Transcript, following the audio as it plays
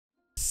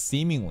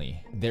seemingly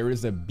there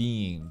is a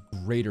being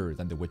greater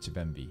than the Witch of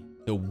Envy.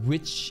 The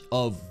Witch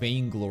of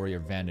Vainglory or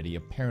Vanity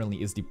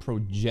apparently is the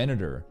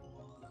progenitor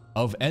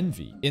of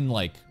envy in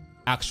like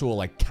actual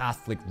like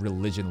Catholic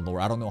religion lore.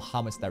 I don't know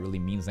how much that really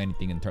means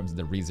anything in terms of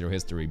the ReZero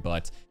history,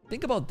 but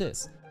think about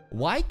this.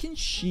 Why can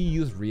she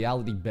use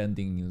reality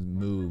bending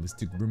moves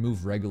to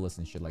remove Regulus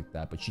and shit like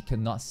that, but she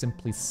cannot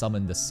simply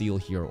summon the seal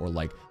here or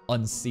like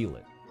unseal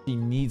it? She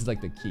needs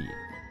like the key.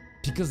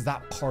 Because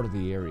that part of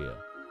the area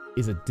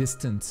is a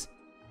distant,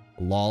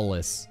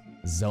 lawless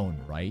zone,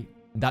 right?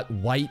 That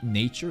white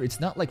nature,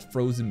 it's not like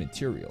frozen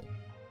material.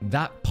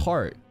 That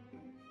part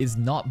is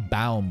not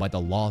bound by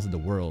the laws of the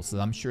world, so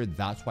I'm sure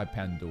that's why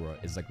Pandora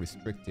is like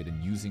restricted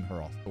in using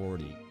her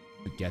authority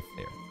to get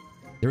there.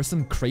 There's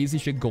some crazy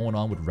shit going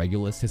on with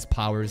Regulus, his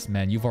powers,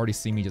 man. You've already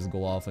seen me just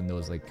go off in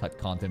those like cut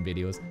content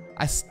videos.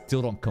 I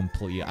still don't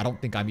completely, I don't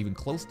think I'm even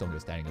close to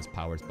understanding his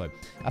powers, but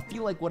I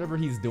feel like whatever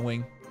he's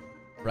doing,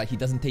 right, he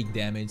doesn't take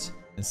damage,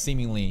 and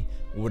seemingly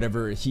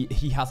whatever he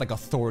has like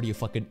authority of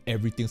fucking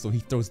everything, so he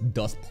throws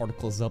dust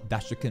particles up,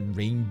 that shit can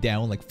rain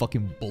down like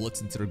fucking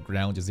bullets into the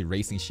ground, just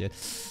erasing shit.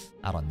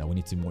 I don't know, we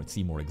need to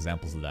see more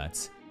examples of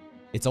that.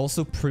 It's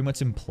also pretty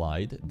much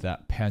implied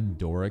that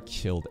Pandora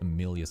killed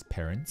Emilia's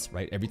parents,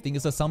 right? Everything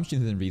is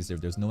assumptions in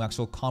ReZero. There's no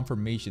actual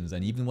confirmations,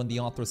 and even when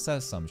the author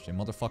says assumption,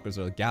 motherfuckers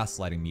are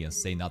gaslighting me and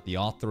say not the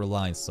author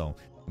lies, so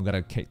we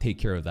gotta take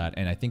care of that.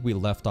 And I think we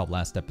left off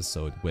last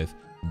episode with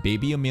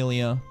baby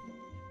Emilia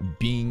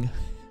being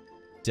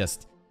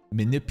just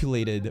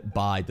manipulated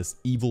by this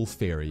evil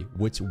fairy,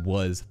 which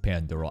was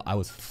Pandora. I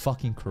was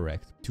fucking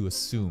correct to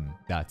assume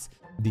that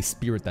the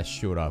spirit that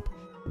showed up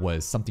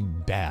was something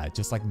bad,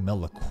 just like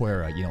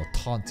Melaquera, you know,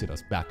 taunted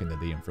us back in the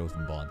day in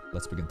Frozen Bond.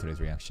 Let's begin today's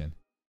reaction.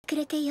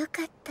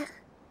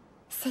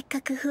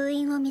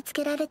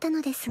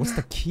 What's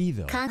the key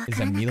though? Is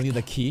Emilia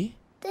the key?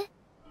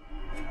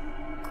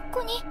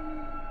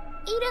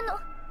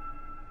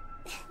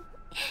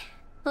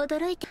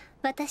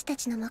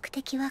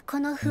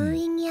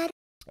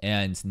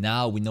 And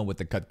now we know with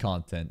the cut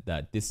content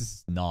that this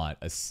is not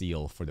a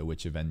seal for the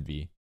Witch of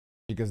Envy,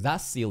 because that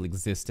seal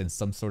exists in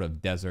some sort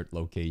of desert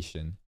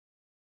location.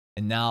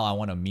 And now I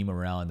want to meme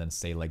around and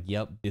say like,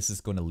 yep, this is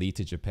going to lead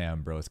to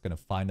Japan, bro. It's going to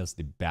find us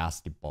the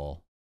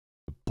basketball.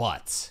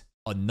 But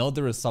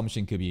another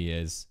assumption could be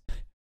is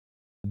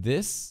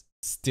this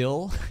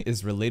still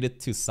is related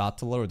to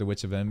Satala or the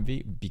Witch of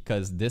Envy,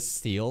 because this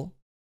seal,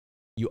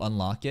 you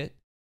unlock it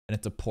and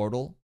it's a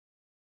portal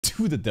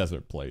to the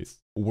desert place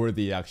where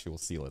the actual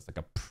seal is, like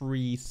a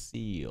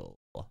pre-seal.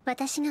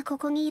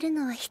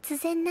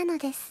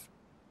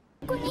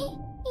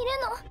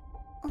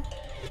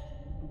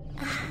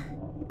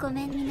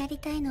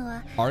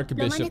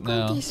 Archbishop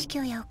now.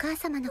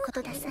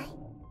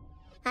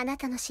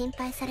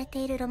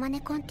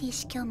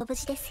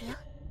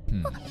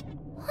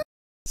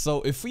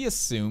 So if we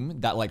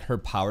assume that like her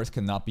powers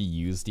cannot be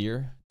used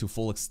here to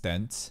full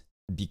extent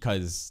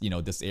because, you know,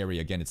 this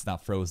area, again, it's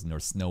not frozen or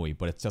snowy,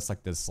 but it's just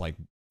like this like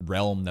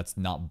realm that's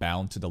not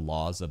bound to the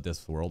laws of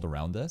this world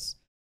around us,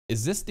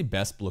 is this the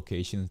best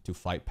location to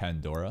fight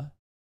Pandora?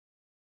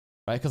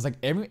 Right? Because like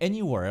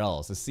anywhere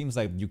else, it seems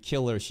like you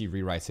kill her, she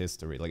rewrites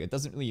history. Like it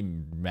doesn't really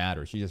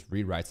matter. She just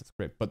rewrites the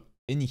script. But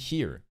in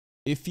here,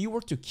 if you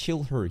were to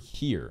kill her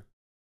here,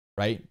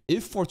 right?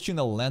 If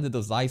Fortuna landed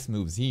those ice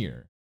moves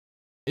here,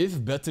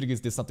 if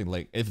Betelgeuse did something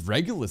like, if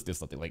Regulus did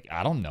something like,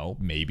 I don't know,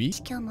 maybe.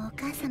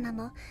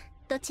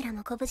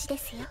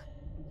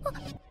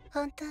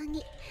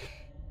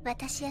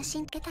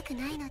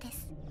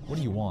 What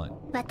do you want?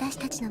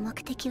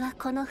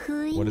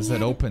 What is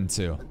it open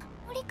to?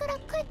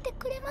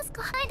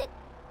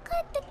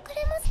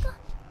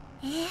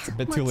 It's a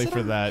bit too late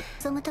for that.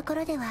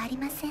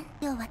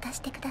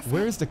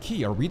 Where is the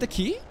key? Are we the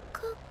key?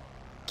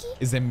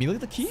 Is Emilia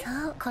the key?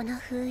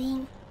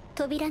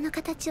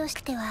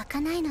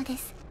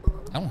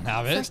 I don't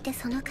have it.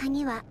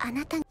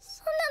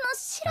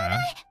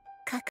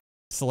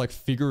 So like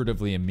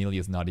figuratively, Emilia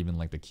is not even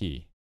like the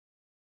key.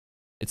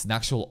 It's an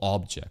actual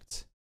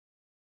object.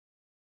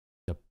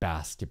 The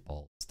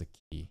basketball is the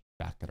key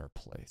back at our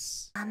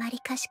place.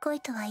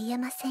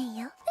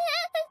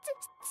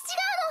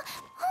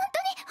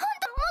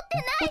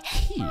 What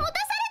key?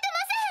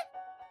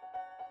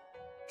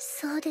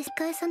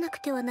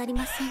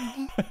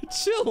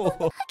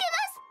 Chill.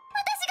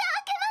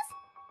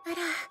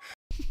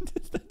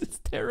 That's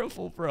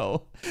terrible,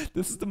 bro.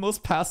 This is the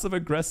most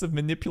passive-aggressive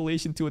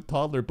manipulation to a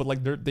toddler, but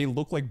like they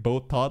look like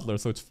both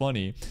toddlers, so it's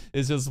funny.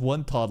 It's just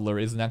one toddler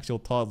is an actual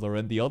toddler,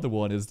 and the other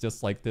one is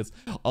just like this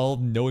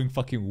all-knowing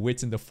fucking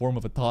witch in the form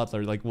of a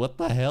toddler. Like, what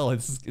the hell?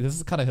 This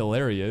is kind of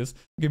hilarious.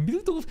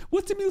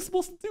 What's Emilia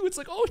supposed to do? It's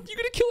like, oh, you're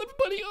gonna kill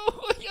everybody.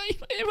 Oh,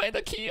 am I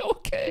the key?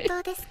 Okay.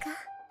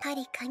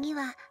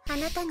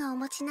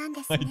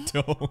 I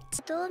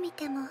don't.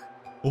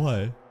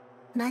 What?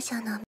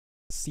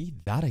 See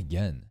that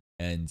again.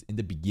 And in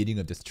the beginning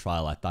of this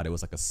trial, I thought it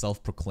was like a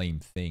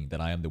self-proclaimed thing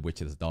that I am the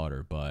witch's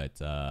daughter. But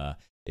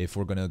if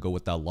we're gonna go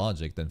with that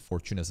logic, then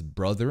Fortuna's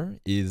brother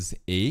is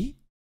a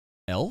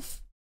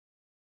elf.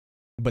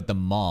 But the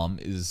mom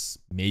is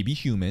maybe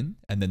human,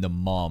 and then the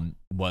mom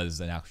was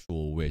an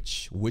actual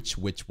witch. Which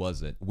witch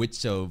was it?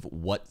 Witch of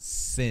what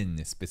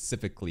sin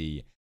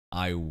specifically?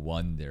 I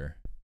wonder.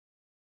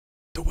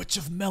 The Witch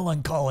of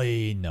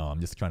Melancholy! No, I'm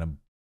just trying to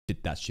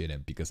fit that shit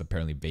in because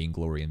apparently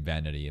Vainglory and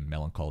Vanity and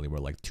Melancholy were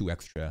like 2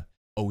 extra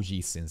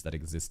OG sins that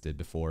existed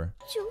before.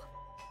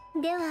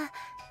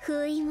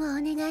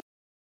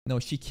 No,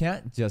 she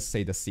can't just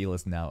say the seal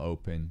is now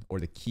open or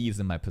the key is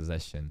in my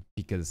possession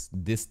because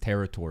this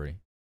territory,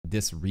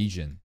 this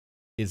region,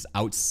 is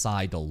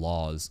outside the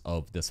laws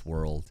of this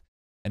world.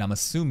 And I'm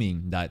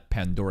assuming that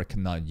Pandora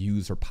cannot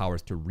use her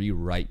powers to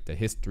rewrite the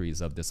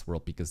histories of this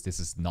world because this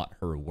is not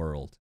her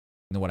world.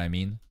 You know what I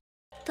mean?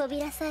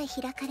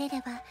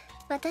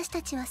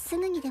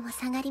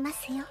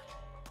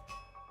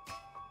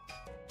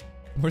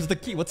 Where's the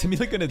key? What's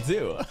Emilia gonna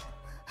do?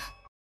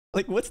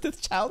 Like, what's this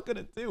child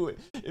gonna do?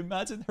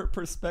 Imagine her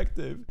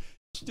perspective.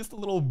 She's just a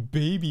little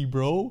baby,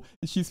 bro.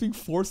 And she's being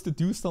forced to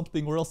do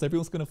something or else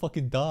everyone's gonna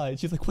fucking die. And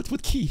she's like,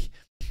 what key?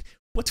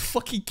 What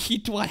fucking key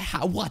do I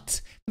have?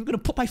 What? I'm gonna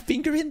put my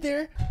finger in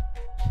there?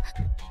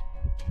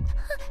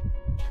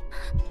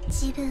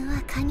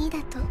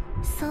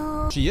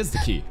 She is the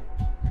key.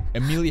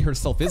 Emilia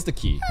herself is the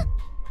key.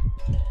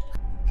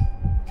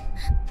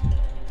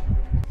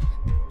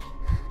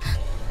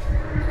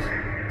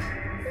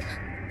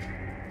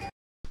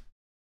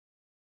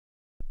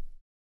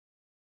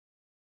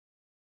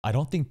 I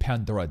don't think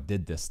Pandora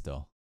did this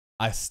though.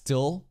 I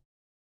still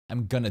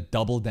am gonna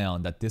double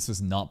down that this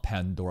was not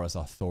Pandora's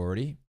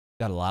authority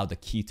that allowed the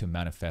key to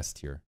manifest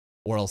here.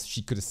 Or else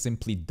she could have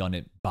simply done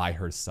it by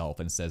herself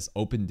and says,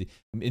 open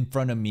in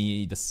front of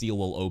me, the seal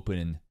will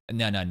open. And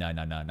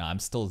no. I'm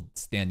still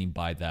standing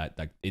by that.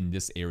 Like in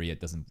this area,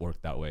 it doesn't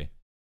work that way.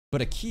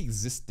 But a key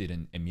existed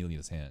in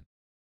Emilia's hand.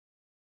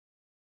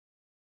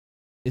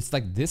 It's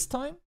like this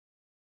time?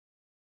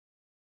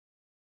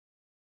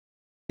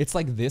 It's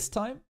like this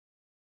time?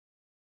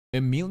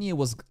 Emilia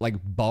was like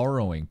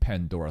borrowing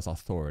Pandora's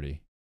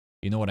authority.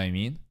 You know what I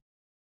mean?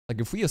 Like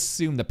if we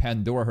assume that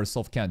Pandora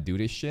herself can't do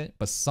this shit,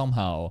 but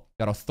somehow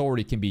that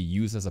authority can be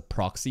used as a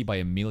proxy by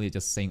Emilia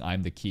just saying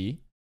I'm the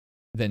key,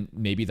 then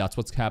maybe that's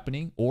what's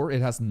happening. Or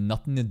it has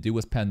nothing to do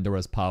with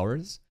Pandora's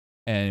powers,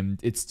 and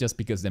it's just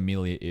because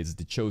Emilia is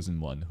the chosen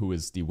one, who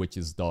is the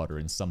witch's daughter,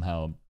 and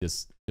somehow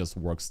this just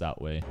works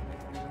that way.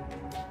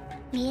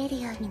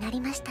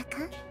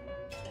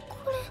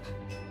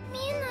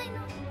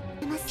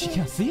 She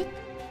can't see it?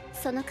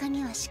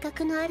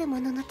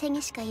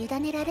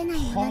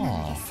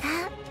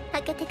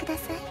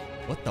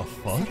 What the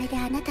fuck?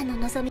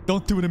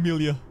 Don't do it,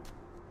 Emilia.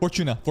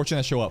 Fortuna,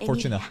 show up.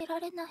 Fortuna.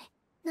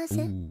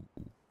 Ooh.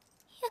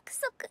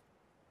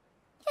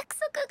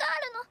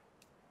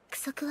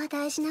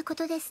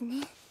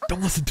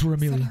 Don't listen to her,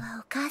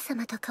 Emilia.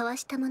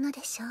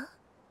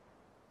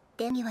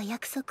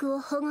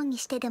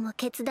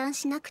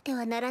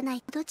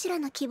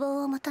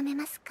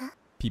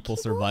 People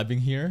surviving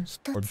here?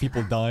 Or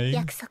people dying?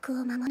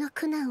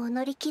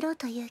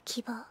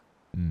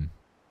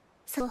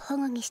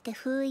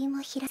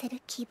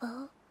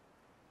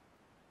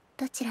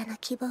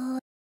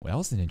 Well, that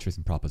was an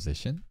interesting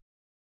proposition.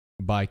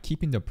 By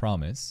keeping the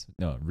promise,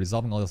 no,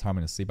 resolving all this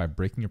harmoniously by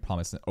breaking your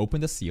promise and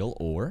open the seal,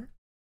 or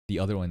the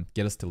other one,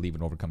 get us to leave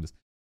and overcome this.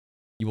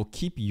 You will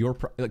keep your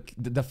like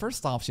the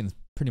first option is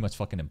pretty much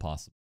fucking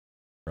impossible,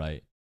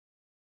 right?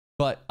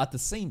 But at the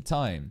same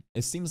time,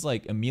 it seems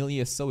like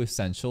Emilia is so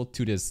essential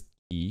to this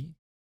key,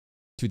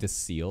 to the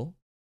seal,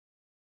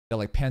 that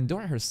like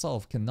Pandora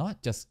herself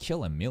cannot just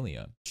kill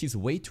Emilia. She's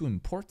way too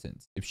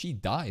important. If she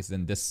dies,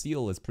 then the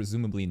seal is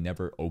presumably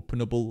never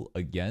openable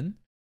again.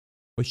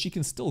 But she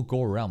can still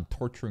go around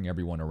torturing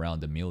everyone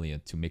around Emilia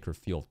to make her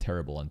feel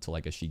terrible until I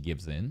guess she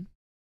gives in.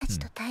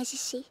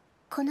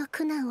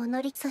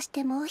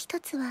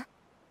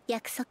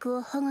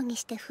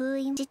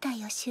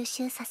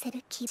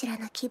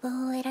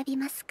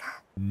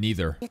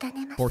 Neither.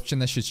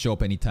 Fortuna should show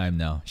up anytime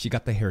now. She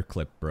got the hair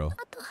clip, bro.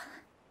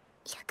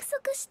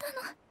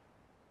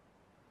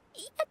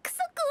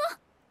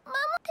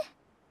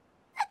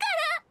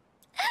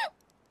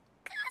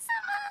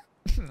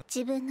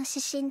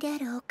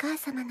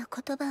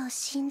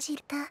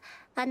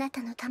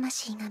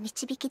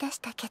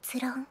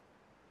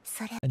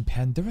 And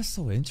Pandora's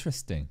so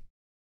interesting.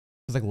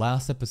 It's like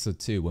last episode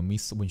too,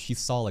 when she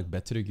saw like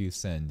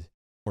Betelgeuse and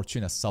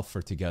Fortuna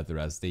suffer together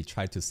as they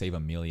tried to save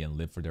Emilia and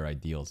live for their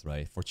ideals,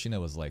 right?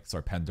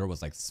 Pandora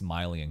was like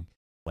smiling and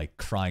like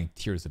crying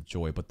tears of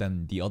joy. But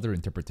then the other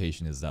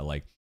interpretation is that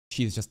like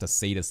she's just a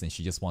sadist and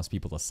she just wants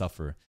people to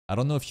suffer. I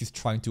don't know if she's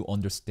trying to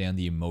understand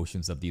the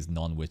emotions of these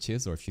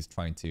non-witches or if she's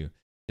trying to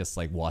just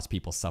like watch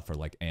people suffer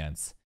like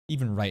ants.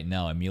 Even right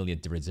now, Emilia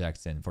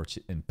rejects and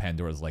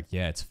Pandora's like,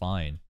 yeah, it's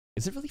fine.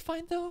 Is it really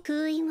fine though?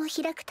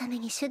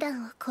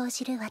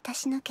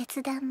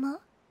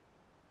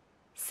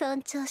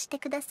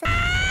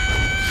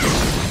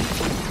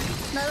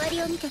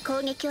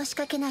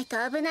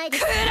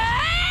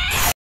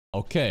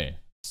 Okay,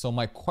 so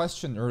my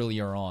question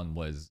earlier on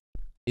was,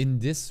 in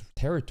this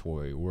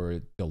territory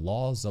where the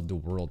laws of the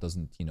world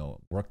doesn't, you know,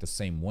 work the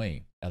same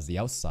way as the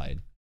outside,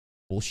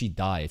 will she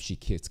die if she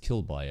gets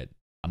killed by it?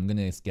 I'm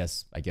gonna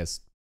guess, I guess,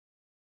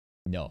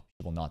 no,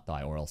 she will not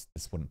die, or else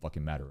this wouldn't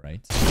fucking matter,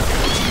 right?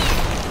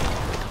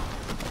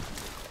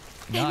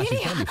 Nah,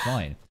 she's gonna be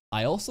fine.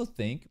 I also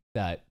think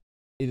that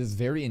it is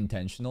very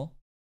intentional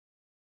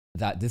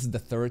that this is the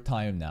third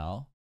time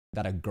now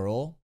that a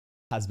girl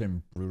has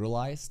been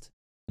brutalized,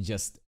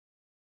 just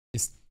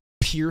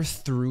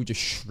pierced through, just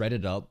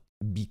shredded up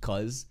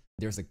because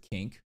there's a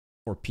kink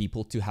for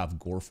people to have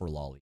gore for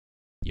Loli.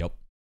 Yep.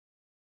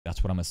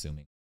 That's what I'm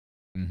assuming.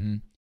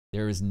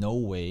 There is no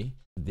way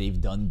they've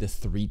done this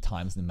 3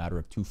 times in a matter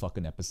of 2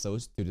 fucking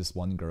episodes to this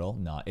one girl.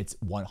 Nah, it's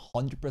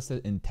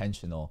 100%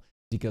 intentional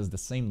because the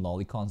same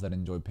lolicons that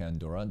enjoy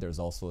Pandora, there's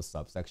also a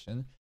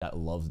subsection that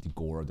loves the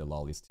gore of the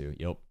lolis too.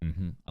 Yep.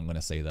 I'm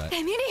gonna say that.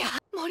 Emilia!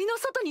 森の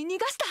外に逃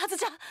がしたはず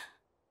じゃ。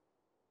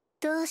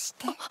どうし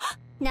て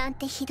なん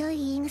てひど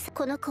い言い草。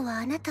この子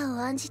はあなたを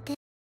案じて。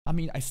I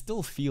mean, I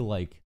still feel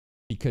like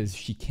because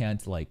she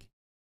can't like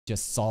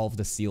just solve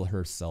the seal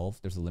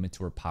herself, there's a limit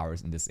to her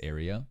powers in this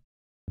area.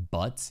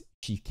 But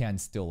she can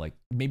still like,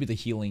 maybe the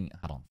healing,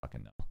 I don't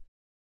fucking know.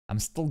 I'm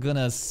still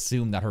gonna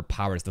assume that her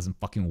powers doesn't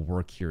fucking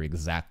work here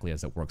exactly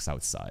as it works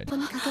outside. ここ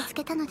に駆けつ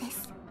けたので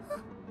す。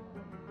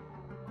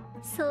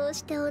そう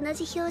して同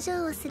じ表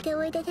情をして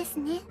おいでです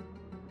ね。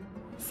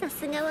さ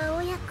すがは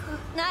親子。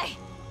ない。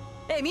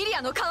エミリ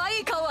アの可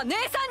愛い顔は姉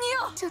さ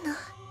んによ。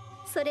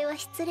それは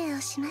失礼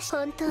をしました。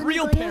本当のご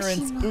両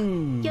親も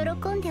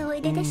喜んでお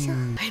いででしょう。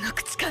目の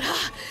口から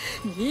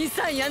兄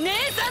さんや姉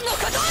さんのこ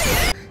とを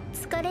言う。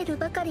疲れる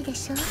ばかりで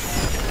しょう。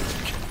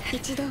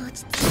一度落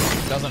ち着いて。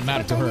Doesn't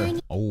matter to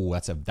her. Oh,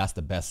 that's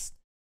the best.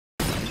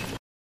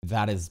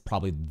 That is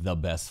probably the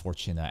best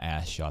Fortuna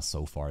ass shot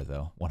so far,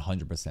 though.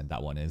 100%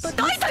 that one is. Ooh.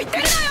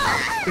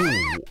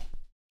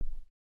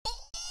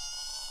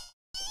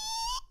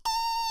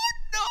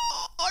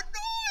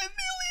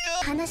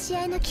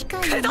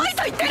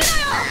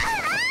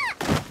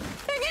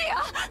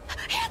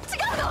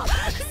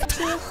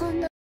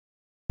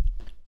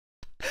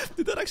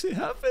 Did that actually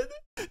happen?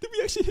 Did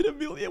we actually hit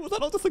Emilia? Was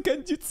that all just a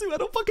genjutsu? I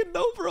don't fucking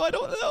know, bro. I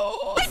don't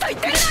know.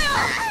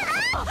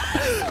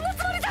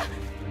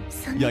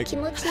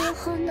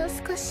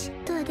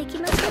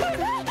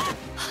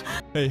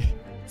 Hey.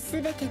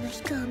 すべての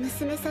人を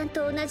娘さん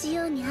と同じ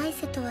ように愛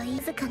せとは言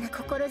いづかな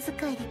心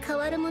遣いで変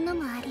わるもの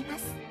もありま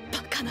す。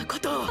バカなこ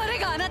とを。誰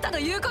があなたの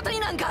言うことに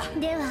なんか。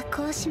では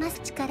こうします。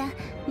力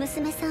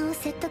娘さんを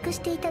説得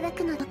していただ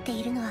くのって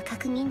いるのは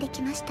確認で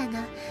きました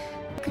が、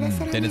くだ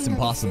さらないのです。Then it's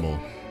impossible.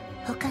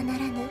 他な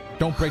らぬ。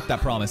Don't break that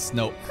promise.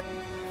 No.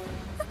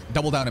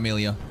 Double down,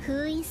 Emilia.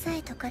 封印さ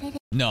え解かれる。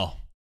No.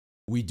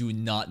 We do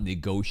not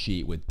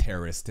negotiate with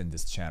terrorists in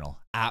this channel.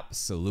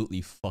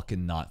 Absolutely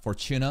fucking not.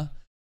 Fortuna,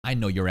 I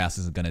know your ass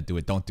isn't gonna do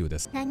it. Don't do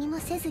this. 何も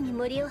せずに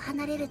森を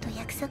離れると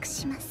約束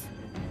します。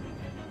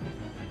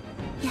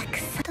約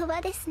束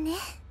はですね。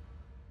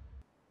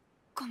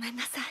ごめん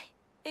なさい、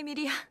エミ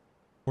リア。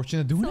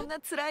Fortuna doing it? そんな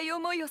辛い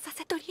思いをさ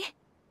せとり。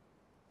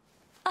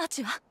アー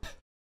チは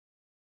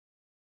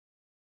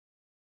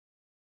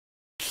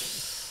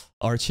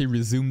Archie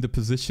resumed the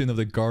position of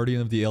the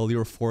guardian of the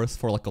Eldior Forest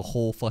for like a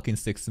whole fucking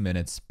 6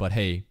 minutes. But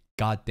hey,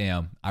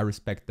 goddamn, I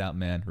respect that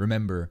man.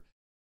 Remember,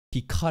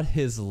 he cut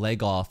his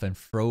leg off and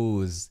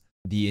froze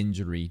the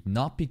injury,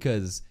 not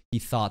because he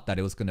thought that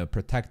it was going to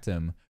protect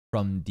him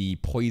from the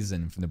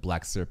poison from the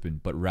Black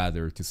Serpent, but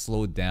rather to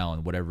slow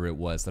down whatever it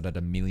was so that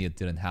Emilia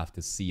didn't have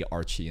to see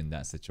Archie in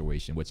that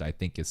situation, which I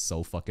think is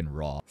so fucking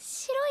raw.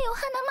 白いお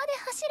花まで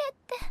走れっ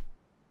て。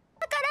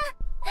だか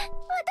ら、私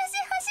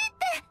走っ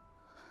て。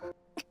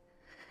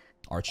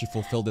Archie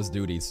fulfilled his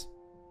duties.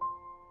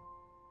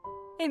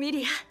 エミ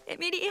リア、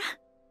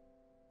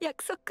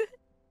約束、よ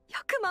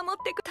く守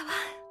ってくれたわ。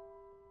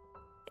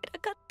偉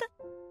かった。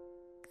母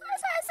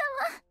さん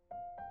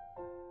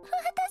様、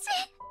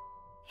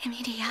私。エ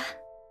ミリア、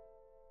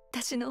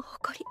私の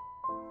誇り、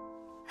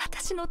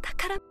私の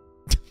宝。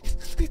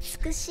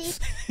美しい。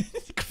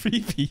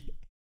Creepy.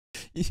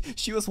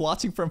 She was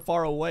watching from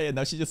far away and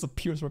now she just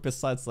appears right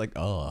beside. It's like,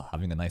 oh,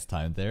 having a nice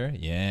time there?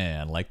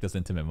 Yeah, I like this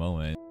intimate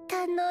moment.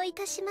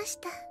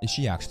 Is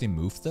she actually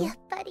moved though?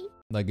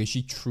 Like, is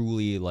she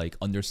truly like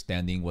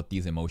understanding what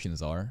these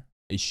emotions are?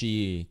 Is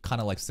she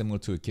kind of like similar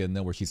to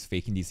Echidna where she's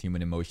faking these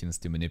human emotions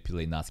to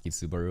manipulate Natsuki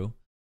Subaru?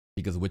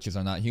 Because witches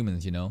are not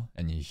humans, you know?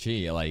 And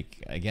she,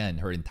 like, again,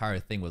 her entire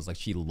thing was like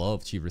she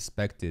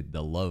respected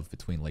the love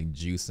between like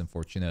Juice and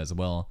Fortuna as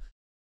well.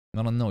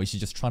 I don't know, is she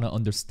just trying to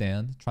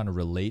understand, trying to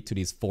relate to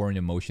these foreign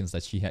emotions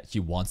that she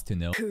wants to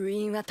know? I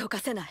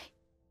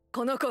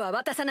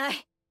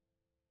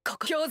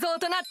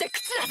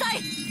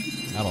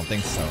don't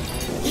think so.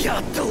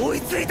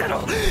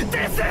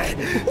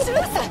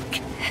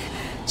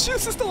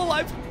 Juice is still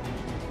alive!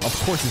 Of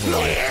course he's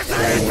alive.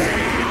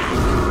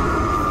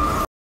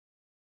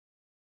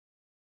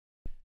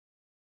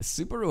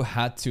 Subaru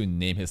had to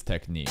name his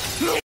technique.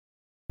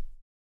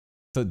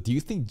 So do you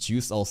think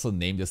Juice also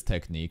named his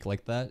technique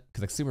like that?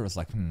 Because like Subaru was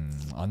like,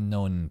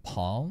 unknown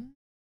palm?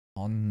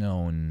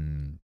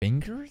 Unknown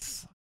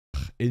fingers?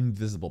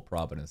 Invisible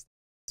providence.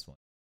 This one.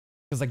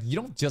 Because like you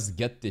don't just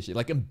get this shit.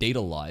 Like in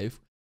Data Live,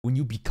 when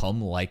you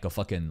become like a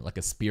fucking like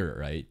a spirit,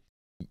 right?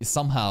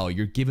 Somehow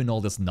you're given all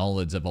this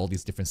knowledge of all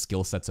these different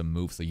skill sets and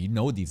moves, so you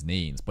know these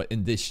names. But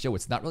in this show,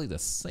 it's not really the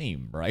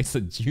same, right? So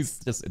Juice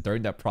just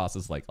during that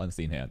process, like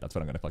unseen hand. That's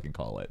what I'm gonna fucking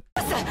call it.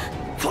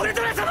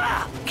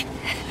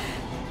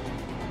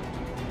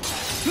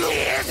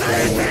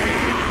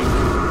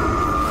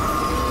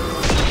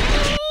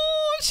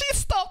 She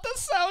stopped the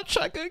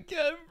soundtrack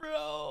again,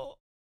 bro.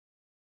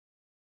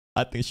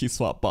 I think she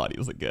swapped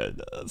bodies again.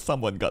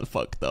 Someone got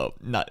fucked up.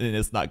 And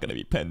it's not gonna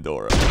be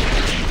Pandora.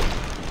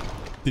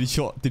 Did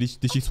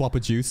she swap a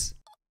Juice?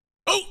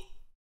 Oh!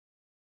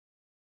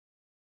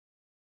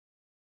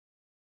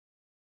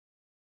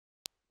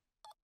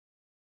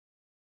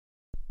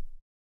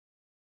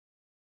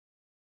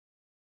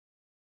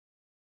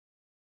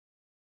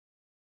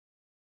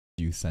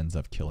 Juice ends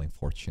up killing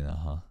Fortuna,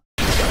 huh?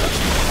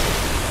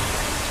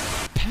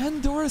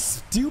 Pandora's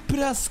stupid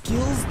ass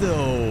skills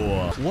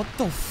though. What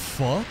the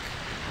fuck?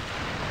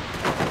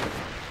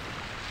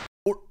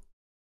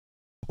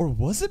 Or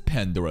was it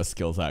Pandora's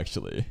skills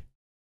actually?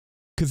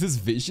 Because his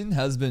vision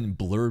has been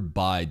blurred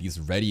by these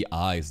ready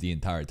eyes the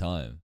entire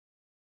time.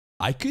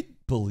 I could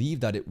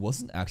believe that it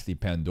wasn't actually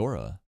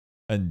Pandora.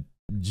 And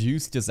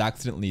Juice just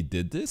accidentally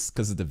did this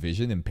because of the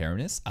vision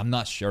impairness? I'm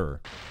not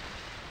sure.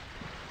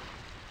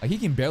 Like he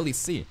can barely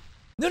see.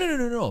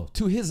 No.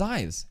 To his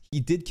eyes, he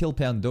did kill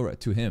Pandora,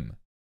 to him.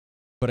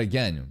 But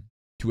again,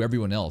 to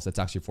everyone else, that's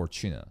actually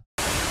Fortuna.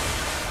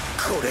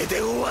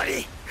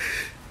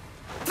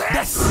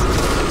 Yes!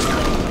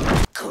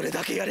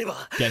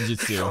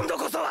 Genjutsu.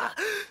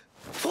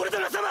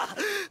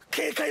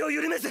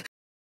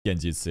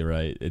 Genjutsu,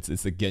 right? It's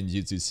a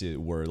Genjutsu shit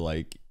where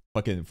like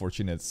fucking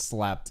Fortuna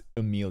slapped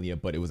Emilia,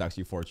 but it was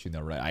actually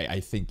Fortuna, right?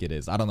 I think it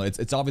is. I don't know.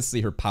 It's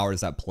obviously her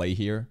powers at play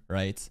here,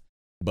 right?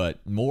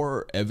 But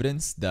more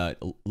evidence that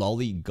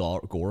Loli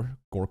gore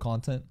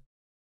content.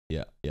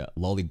 Yeah.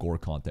 Loli gore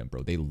content,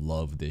 bro. They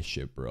love this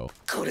shit, bro.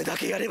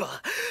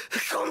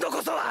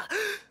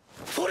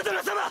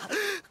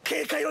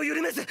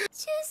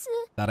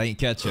 That ain't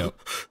ketchup.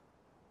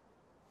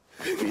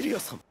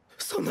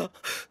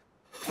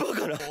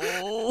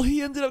 Oh,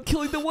 he ended up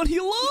killing the one he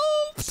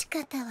loved.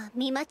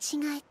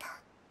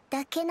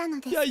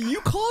 Yeah,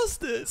 you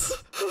caused this.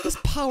 This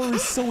power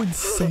is so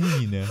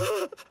insane.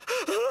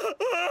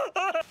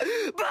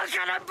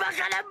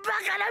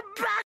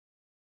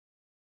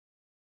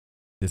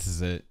 This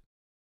is it.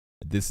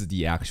 This is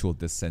the actual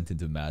descent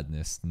into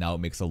madness. Now it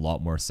makes a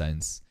lot more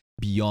sense.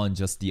 Beyond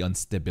just the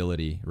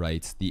instability,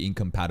 right? The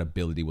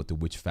incompatibility with the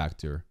witch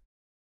factor.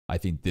 I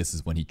think this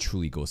is when he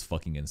truly goes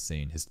fucking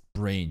insane. His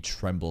brain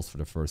trembles for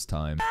the first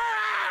time.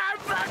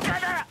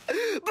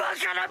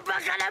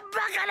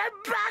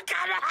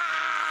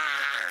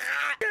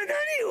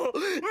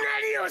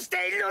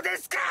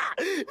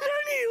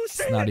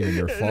 It's not even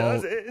your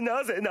fault.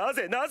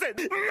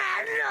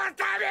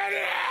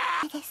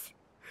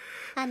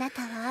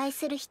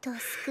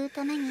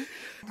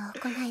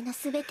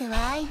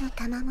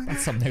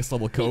 That's some next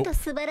level cope.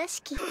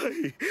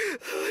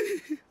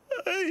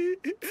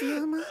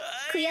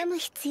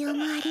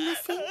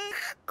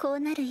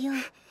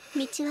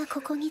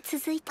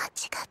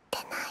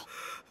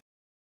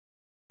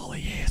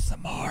 Holy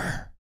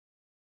ASMR.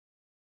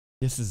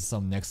 This is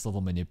some next level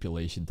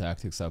manipulation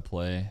tactics at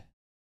play.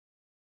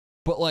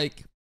 But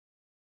like,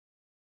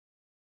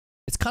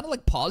 it's kind of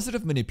like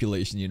positive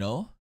manipulation, you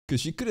know? Because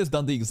she could have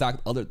done the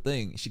exact other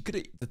thing. She could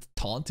have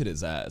taunted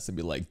his ass and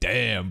be like,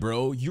 damn,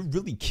 bro, you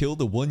really killed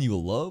the one you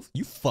love?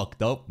 You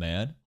fucked up,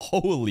 man.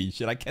 Holy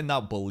shit, I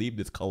cannot believe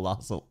this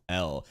colossal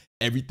L.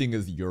 Everything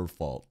is your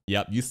fault.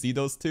 Yep, you see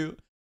those two?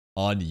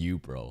 On you,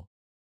 bro.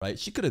 Right?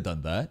 She could have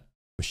done that,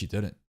 but she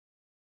didn't.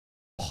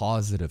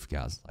 Positive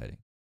gaslighting.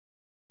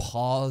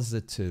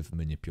 Positive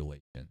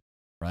manipulation.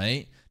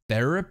 Right?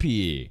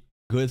 Therapy.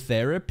 Good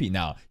therapy.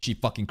 Now, she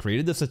fucking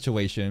created the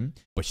situation,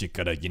 but she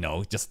could have, you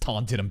know, just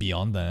taunted him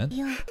beyond that.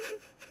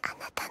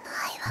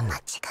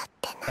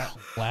 That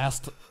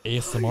last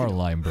ASMR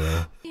line,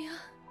 bro.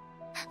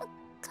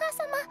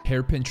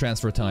 Hairpin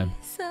transfer time.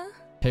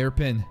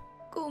 Hairpin.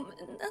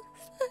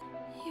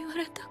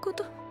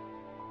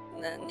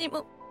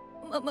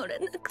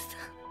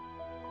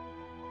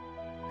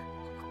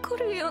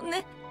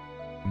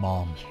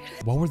 Mom,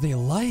 what were they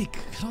like?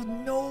 I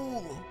don't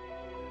know.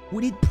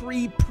 We need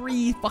pre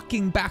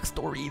fucking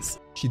backstories.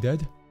 She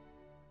dead?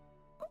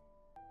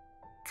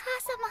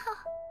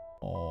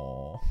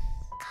 Oh.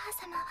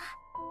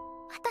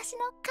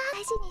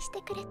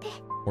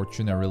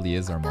 Fortuna really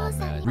is our mom,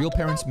 man. Real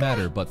parents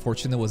matter, but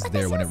Fortuna was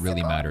there when it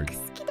really mattered.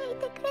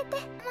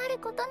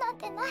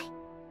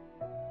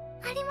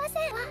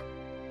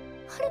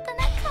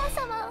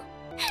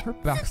 Her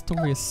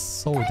backstory is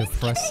so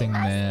depressing,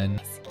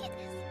 man.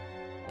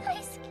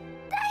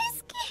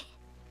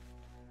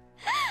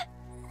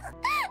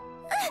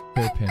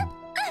 Hairpin.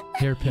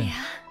 Hairpin.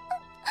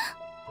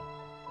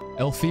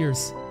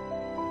 Elfears.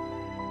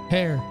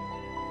 Hair.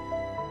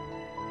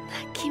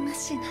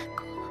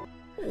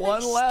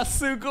 One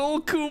last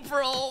Sugoku,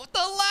 bro. The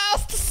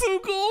last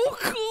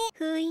Sugoku.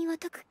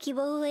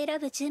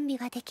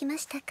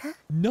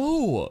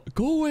 No,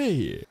 go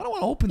away. I don't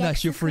want to open that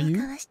shit for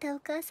you. I'm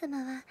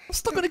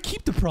still gonna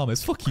keep the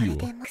promise. Fuck you.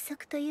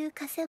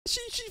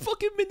 She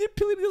fucking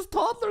manipulated this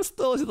toddler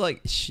still. She's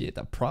like, shit,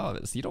 I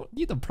promise. You don't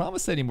need the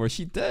promise anymore.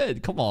 She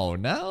dead. Come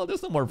on now.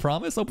 There's no more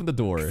promise. Open the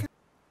door.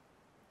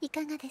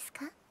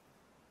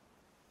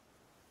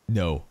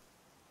 No.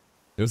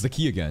 There's the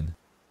key again.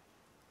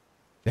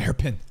 The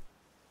hairpin.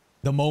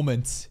 The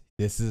moment.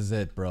 This is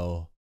it,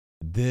 bro.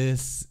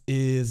 This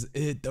is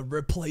it. The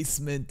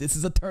replacement. This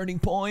is a turning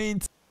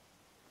point.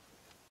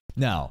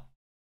 Now,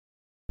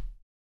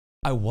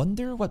 I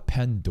wonder what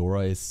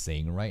Pandora is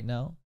saying right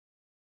now.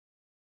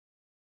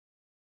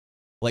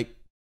 Like,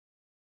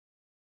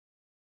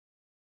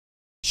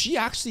 she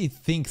actually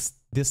thinks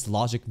this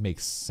logic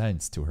makes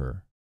sense to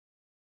her.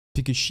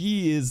 Because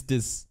she is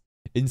this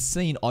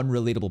insane,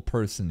 unrelatable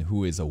person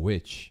who is a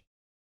witch.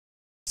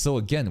 So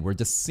again, we're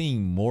just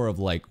seeing more of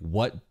like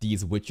what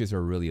these witches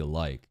are really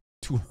like.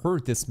 To her,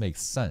 this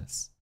makes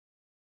sense.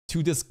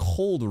 To this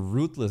cold,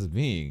 ruthless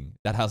being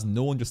that has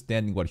no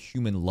understanding what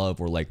human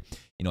love or like,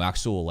 you know,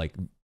 actual like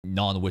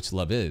non-witch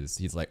love is.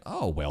 He's like,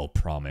 oh, well,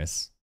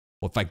 promise.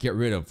 Well, if I get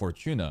rid of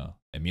Fortuna,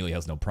 Emilia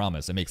has no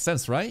promise. It makes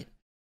sense, right?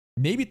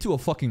 Maybe to a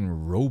fucking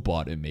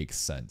robot, it makes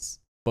sense.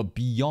 But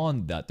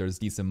beyond that, there's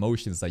these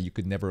emotions that you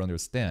could never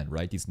understand,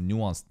 right? These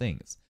nuanced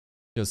things.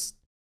 Just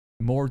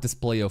more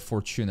display of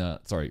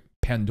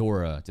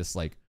Pandora, just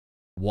like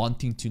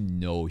wanting to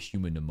know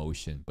human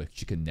emotion, but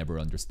she can never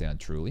understand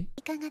truly.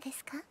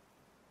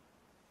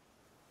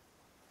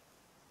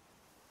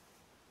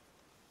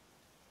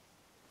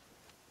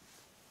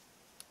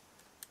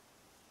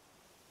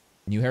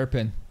 New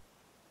hairpin.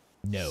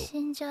 No.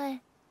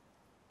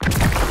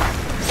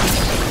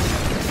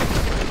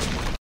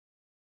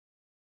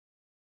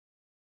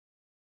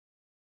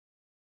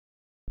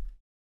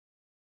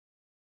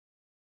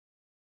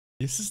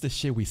 This is the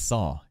shit we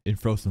saw in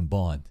Frozen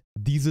Bond.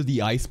 These are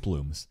the ice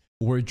plumes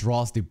where it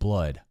draws the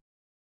blood.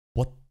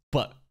 What?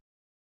 But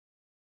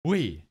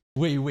wait.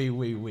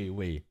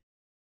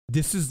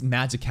 This is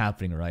magic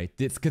happening, right?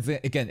 This, because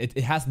again, it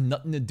has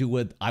nothing to do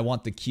with I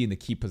want the key and the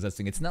key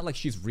possessing. It's not like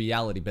she's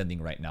reality bending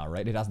right now,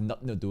 right? It has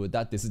nothing to do with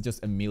that. This is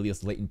just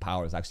Emilia's latent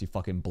powers actually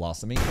fucking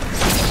blossoming.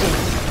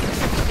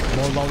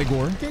 More Loli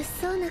gore.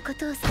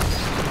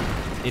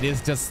 It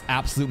is just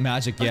absolute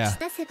magic, yeah.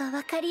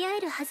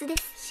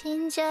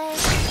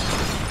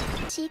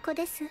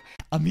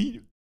 I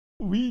mean,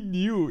 we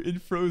knew in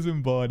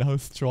Frozen Bond how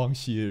strong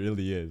she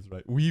really is,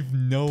 right? We've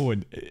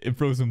known in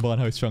Frozen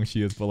Bond how strong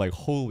she is, but like,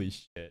 holy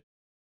shit.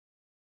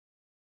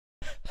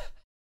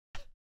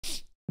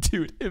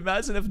 Dude,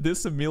 imagine if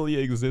this Emilia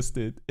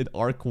existed in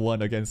Arc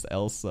 1 against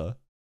Elsa.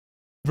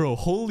 Bro,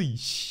 holy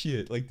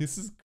shit. Like, this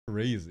is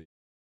crazy.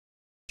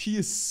 She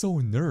is so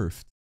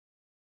nerfed.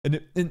 And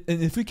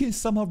if we can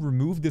somehow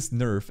remove this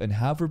nerf and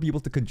have her be able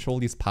to control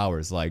these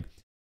powers, like,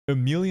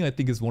 Emilia, I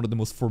think, is one of the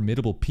most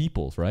formidable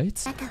people, right?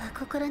 Die.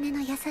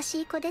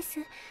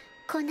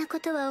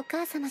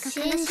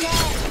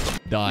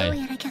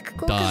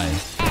 Die.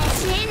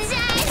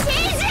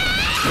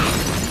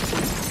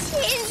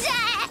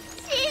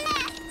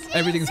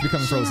 Everything's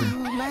becoming frozen.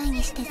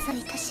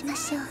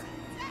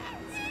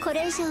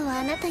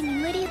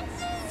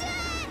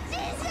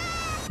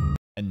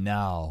 And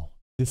now,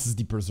 this is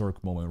the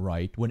berserk moment,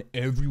 right? When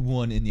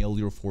everyone in the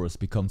Elder Forest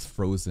becomes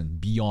frozen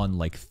beyond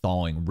like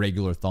thawing,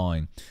 regular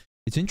thawing.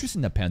 It's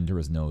interesting that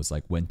Pandora knows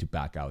like when to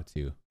back out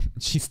too.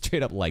 She's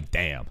straight up like,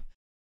 damn.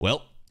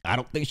 Well, I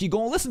don't think she's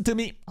gonna listen to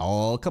me.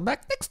 I'll come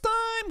back next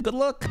time. Good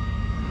luck. For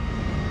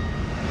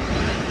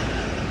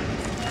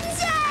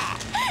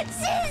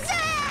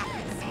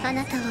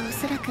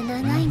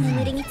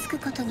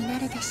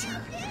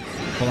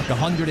like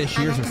 100-ish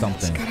years or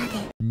something.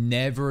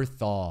 Never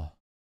thaw.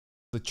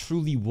 It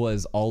truly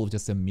was all of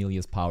just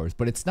Emilia's powers,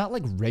 but it's not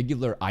like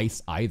regular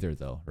ice either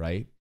though,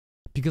 right?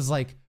 Because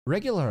like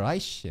regular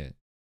ice shit,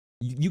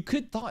 you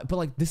could thaw, but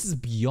like this is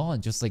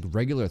beyond just like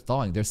regular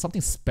thawing. There's something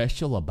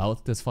special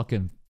about this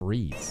fucking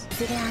freeze.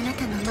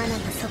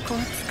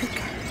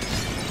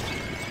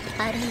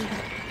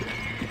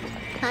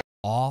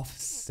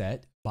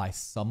 Offset by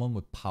someone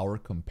with power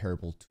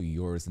comparable to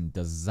yours, and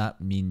does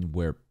that mean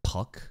we're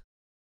Puck?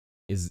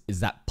 Is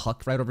that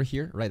Puck right over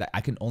here? Right,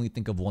 I can only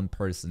think of one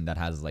person that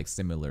has like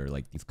similar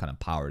like these kind of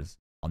powers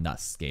on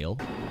that scale.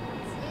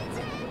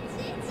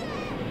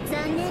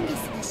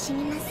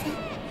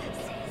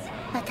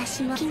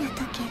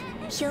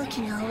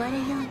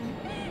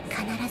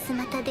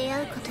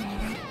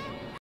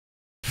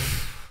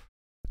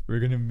 We're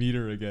gonna meet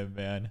her again,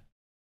 man.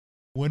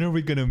 When are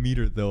we gonna meet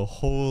her though?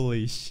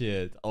 Holy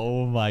shit.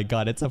 Oh my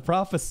god, it's a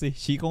prophecy.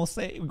 She gonna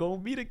say we're gonna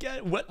meet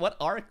again. What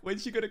arc?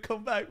 When's she gonna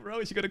come back, bro?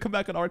 Is she gonna come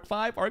back on arc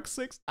 5, arc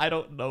 6? I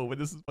don't know, but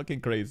this is fucking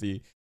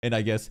crazy. And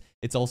I guess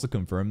it's also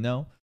confirmed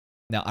now.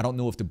 Now, I don't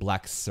know if the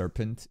Black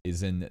Serpent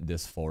is in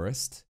this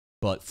forest,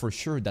 but for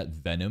sure that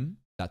Venom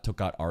that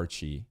took out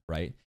Archie,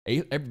 right?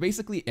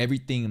 Basically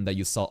everything that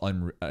you saw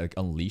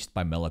unleashed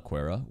by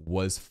Melaquera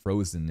was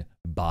frozen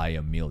by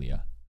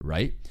Emilia,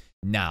 right?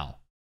 Now,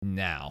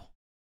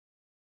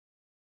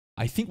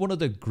 I think one of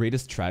the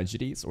greatest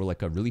tragedies, or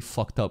like a really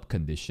fucked up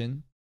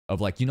condition of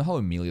like, you know how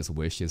Emilia's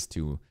wish is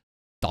to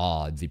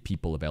thaw the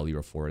people of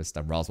Elira Forest,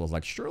 that Roswell's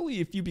like, surely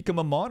if you become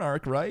a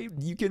monarch, right,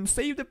 you can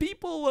save the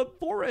people of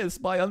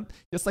Forest by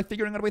just like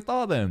figuring out a way to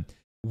thaw them.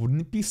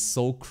 Wouldn't it be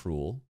so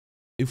cruel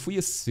if we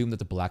assume that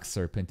the Black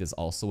Serpent is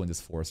also in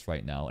this forest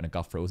right now and it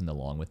got frozen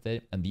along with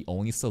it, and the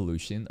only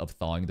solution of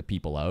thawing the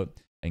people out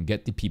and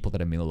get the people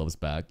that Emilia loves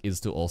back is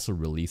to also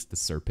release the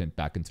serpent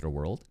back into the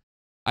world?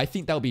 I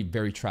think that would be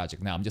very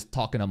tragic. Now, I'm just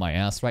talking on my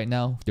ass right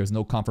now. There's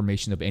no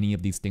confirmation of any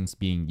of these things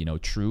being, you know,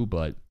 true,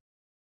 but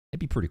it'd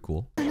be pretty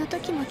cool.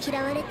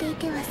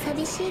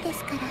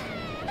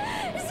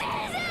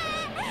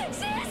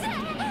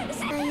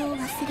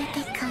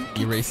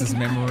 Erases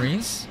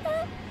memories?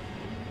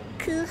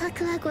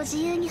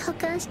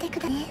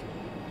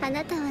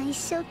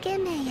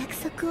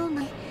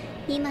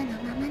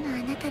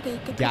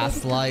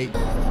 Gaslight.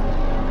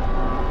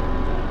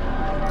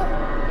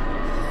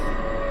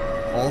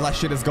 All that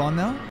shit is gone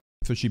now?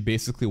 So she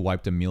basically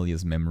wiped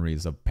Emilia's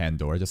memories of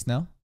Pandora just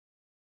now?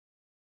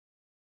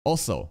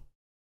 Also,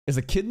 is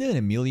Echidna and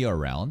Emilia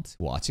around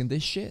watching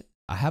this shit?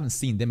 I haven't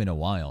seen them in a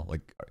while.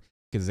 Like,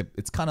 because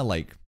it's kind of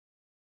like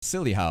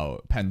silly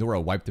how Pandora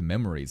wiped the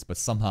memories, but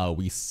somehow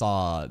we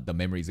saw the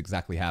memories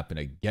exactly happen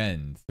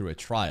again through a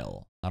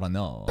trial. I don't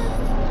know.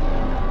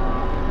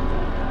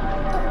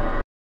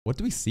 What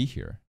do we see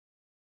here?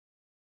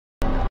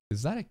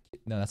 Is that a...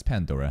 No, that's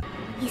Pandora.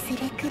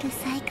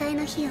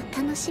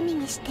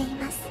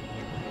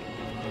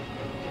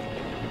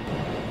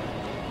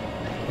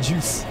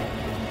 Juice.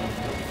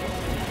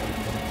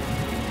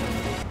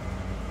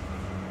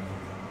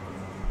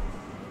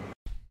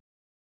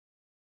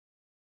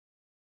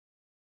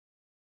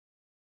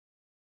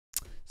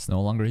 It's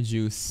no longer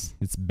juice.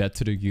 It's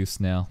better to goose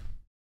now.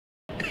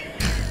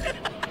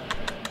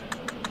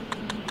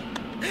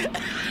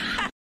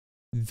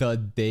 The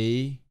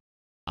day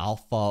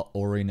Alpha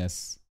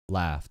Orinus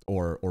laughed,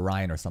 or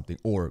Orion or something,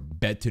 or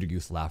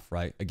Betelgeuse laughed,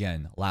 right?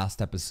 Again,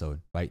 last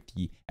episode, right?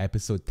 The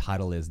episode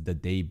title is The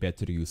Day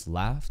Betelgeuse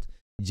Laughed.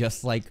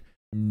 Just like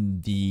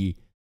the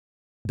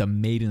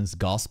Maiden's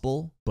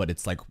Gospel, but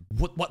it's like,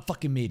 what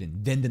fucking maiden?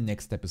 Then the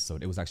next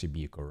episode, it was actually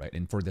Biko, right?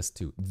 And for this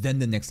too, then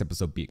the next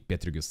episode,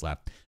 Betelgeuse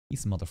laughed.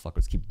 These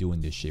motherfuckers keep doing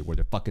this shit where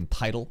their fucking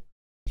title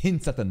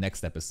hints at the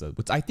next episode,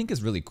 which I think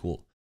is really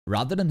cool.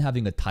 Rather than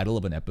having a title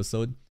of an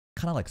episode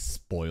kind of like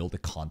spoil the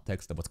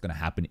context of what's going to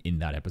happen in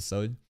that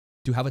episode,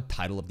 to have a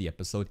title of the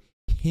episode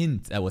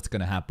hint at what's going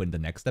to happen in the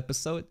next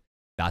episode,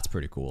 that's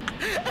pretty cool.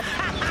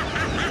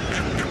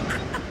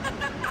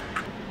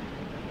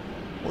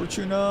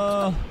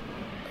 Fortuna!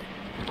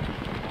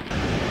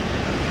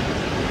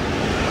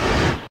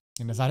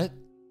 And is that it?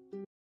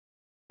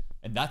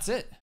 And that's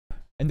it.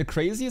 And the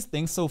craziest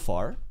thing so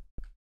far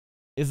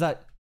is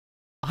that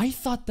I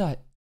thought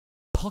that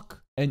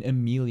Puck and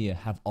Emilia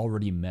have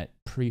already met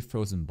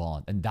pre-Frozen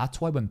Bond. And that's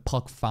why when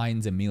Puck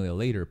finds Emilia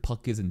later,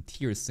 Puck is in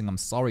tears saying, "I'm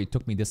sorry it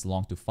took me this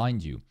long to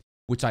find you."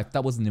 Which I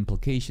thought was an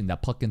implication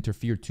that Puck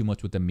interfered too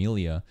much with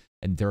Emilia,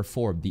 and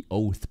therefore the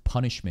oath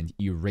punishment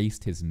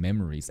erased his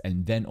memories,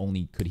 and then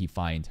only could he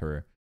find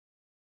her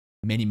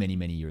many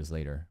years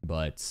later.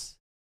 But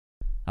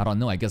I don't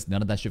know, I guess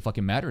none of that shit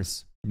fucking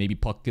matters. Maybe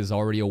Puck is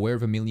already aware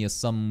of Emilia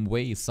some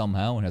way,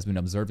 somehow, and has been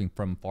observing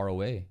from far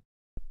away.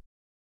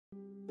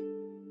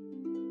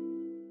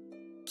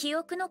 記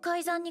憶の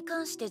改ざんに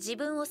関して自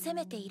分を責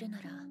めている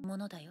ならも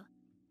のだよ。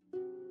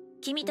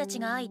君たち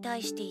が相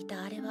対してい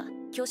たあれは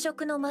虚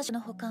飾の魔女の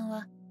保管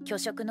は虚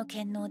飾の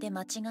権能で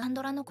間違い。アン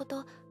ドラのこ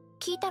と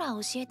聞いたら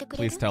教えてく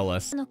れる？ Please tell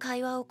us. の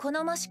会話を好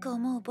ましく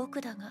思う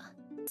僕だが、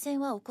戦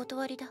はお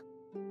断りだ。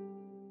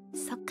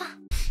そっか。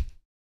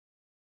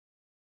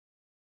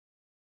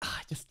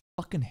Just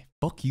fucking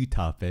fuck you,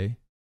 Tape.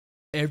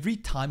 Every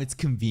time it's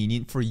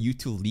convenient for you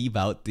to leave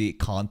out the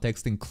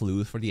context and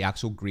clues for the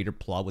actual greater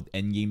plot with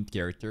endgame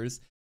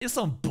characters, it's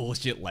some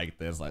bullshit like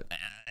this. Like,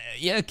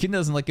 yeah, Kid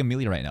doesn't like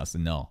Emilia right now, so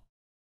no.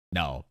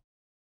 No.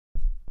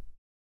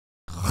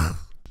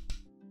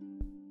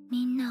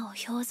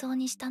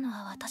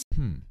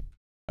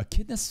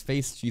 Echidna's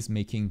face she's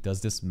making,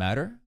 does this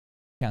matter?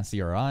 Can't see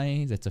her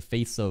eyes. It's a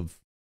face of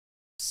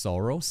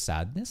sorrow,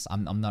 sadness.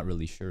 I'm not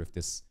really sure if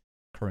this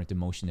current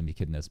emotion in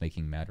Echidna is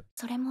making matter.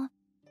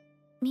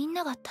 みん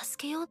なが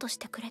助けようとし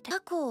てくれて過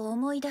去を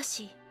思い出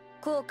し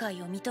後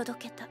悔を見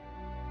届けた。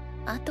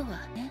あと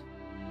はね、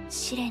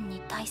試練に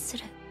対す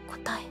る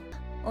答え。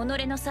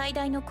己の最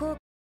大の後悔。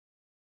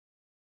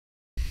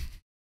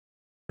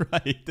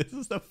Right, this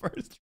is the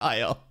first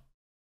trial.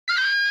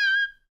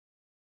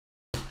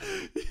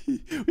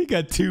 We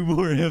got 2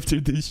 more after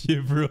this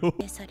shit, bro.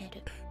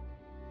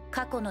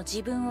 過去の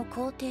自分を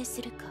肯定す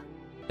るか。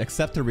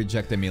Accept or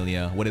reject,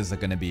 Emilia. What is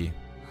it gonna be?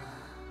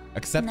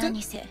 Accept it?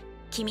 何せ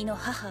君の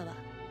母は、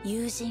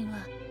友人は、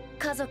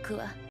家族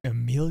は。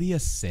Emilia's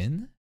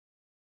sin?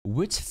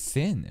 Which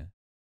sin?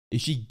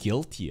 is she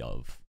guilty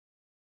of?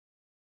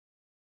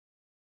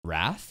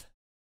 Wrath?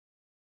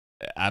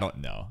 I don't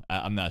know.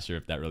 I'm not sure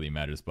if that really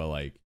matters, but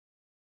like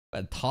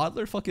a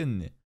toddler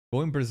fucking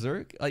going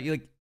berserk?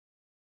 Like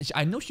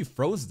I know she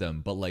froze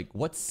them, but like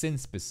what sin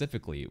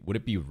specifically? Would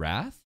it be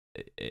wrath?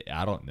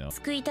 I don't know.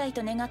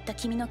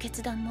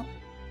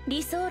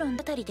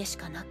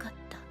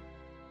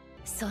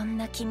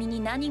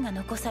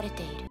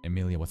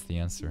 Emilia, what's the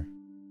answer?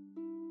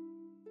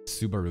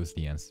 Subaru's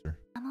the answer.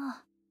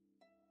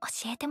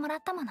 教えてもらっ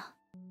たもの。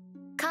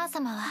母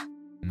様は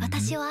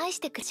私を愛し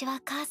てくれは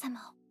母様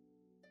を。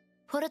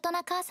フォルト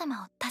ナ母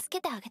様を助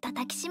けてあげた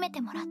抱きしめて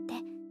もらって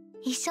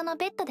一緒の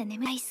ベッドで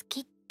眠り好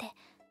きって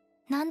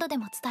何度で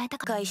も伝えた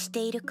か。後悔し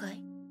ているか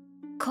い？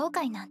後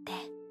悔なんて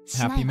し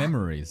ないわ。Happy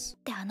memories. っ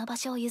てあの場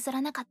所を譲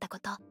らなかったこ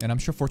と。And I'm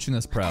sure Fortuna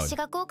is proud. 私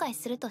が後悔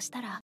するとし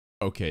たら。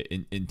Okay,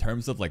 in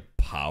terms of like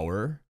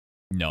power,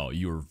 no,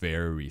 you're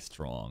very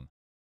strong.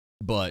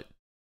 But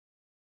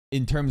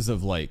in terms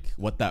of like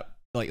what that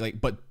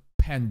but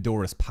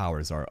Pandora's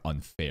powers are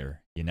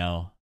unfair, you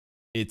know?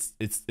 It's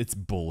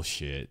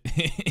bullshit.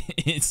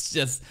 It's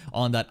just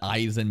on that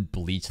Ice and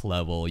Bleach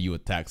level, you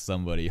attack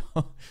somebody.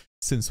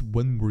 Since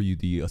when were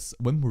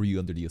you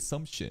under the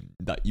assumption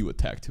that you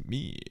attacked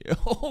me?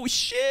 Oh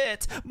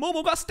shit!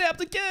 Momo got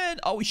stabbed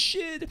again! Oh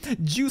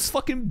shit! Juice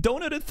fucking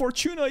donated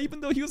Fortuna even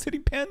though he was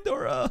hitting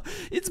Pandora.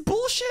 It's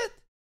bullshit!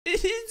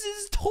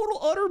 It's total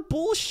utter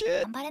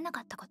bullshit!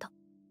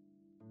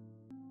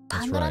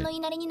 That's right.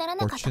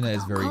 Fortuna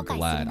is very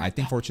glad. I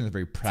think Fortuna is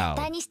very proud.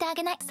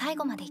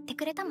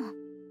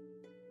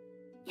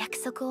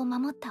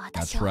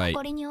 That's right.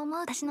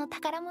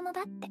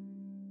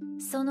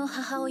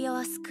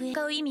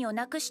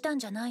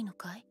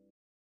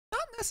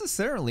 Not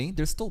necessarily.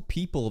 There's still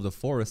people of the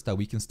forest that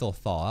we can still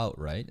thaw out,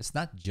 right? It's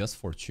not just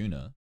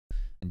Fortuna.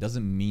 It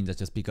doesn't mean that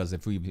just because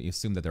if we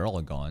assume that they're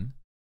all gone.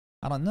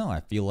 I don't know.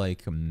 I feel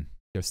like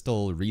there's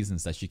still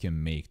reasons that she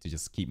can make to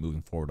just keep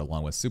moving forward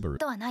along with Subaru.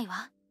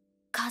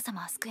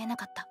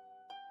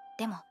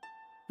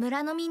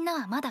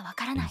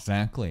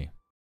 Exactly.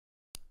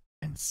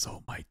 And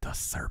so might the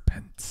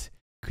serpent.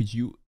 Could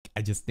you...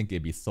 I just think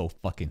it'd be so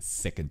fucking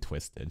sick and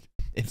twisted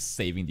if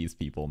saving these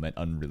people meant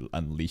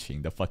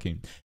unleashing the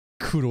fucking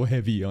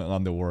Kurohebi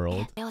on the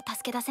world.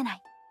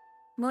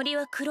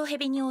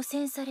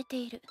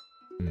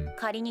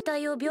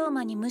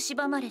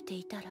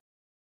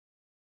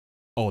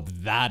 Oh,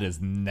 that is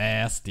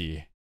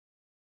nasty.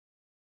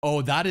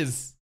 Oh, that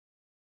is...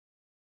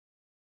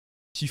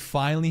 She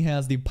finally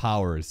has the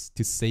powers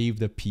to save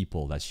the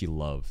people that she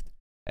loved.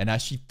 And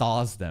as she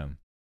thaws them,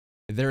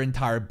 their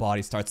entire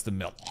body starts to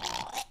melt.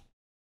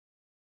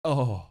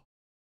 Oh.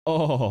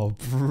 Oh,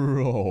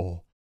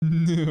 bro.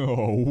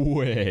 No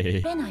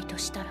way.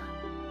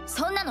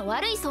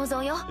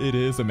 It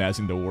is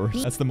imagining the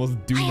worst. That's the most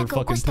doomer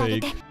fucking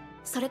take.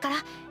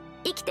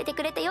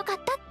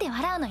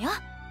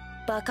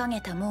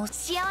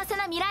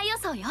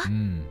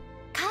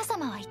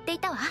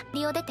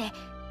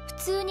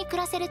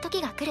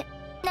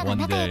 One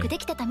day.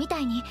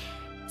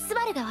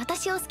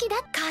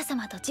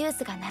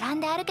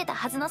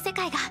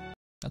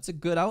 That's a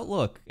good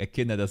outlook.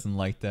 Echidna doesn't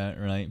like that,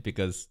 right?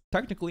 Because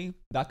technically,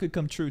 that could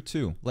come true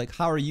too. Like,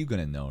 how are you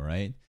gonna know,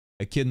 right?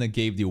 Echidna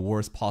gave the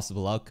worst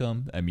possible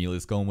outcome.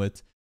 Emilia's going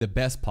with the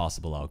best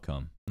possible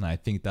outcome. And I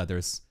think that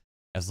there's,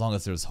 as long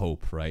as there's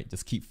hope, right?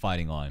 Just keep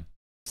fighting on.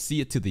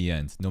 See it to the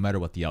end, no matter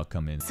what the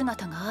outcome is. I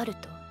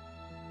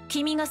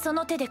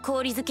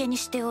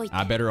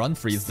better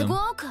unfreeze them.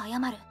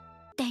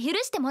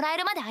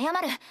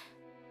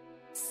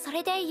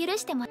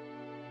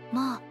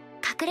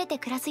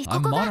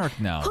 I'm monarch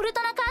now.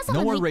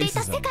 No more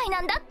racism.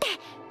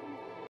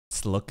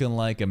 It's looking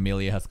like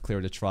Emilia has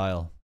cleared the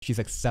trial. She's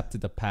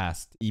accepted the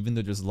past. Even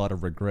though there's a lot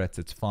of regrets,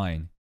 it's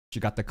fine. She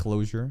got the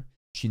closure.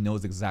 She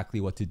knows exactly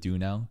what to do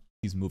now.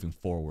 She's moving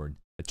forward.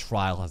 The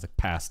trial has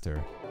passed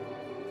her.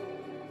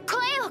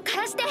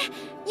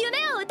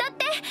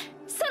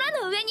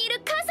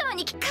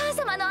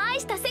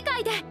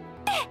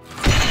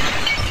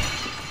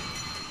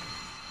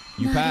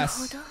 You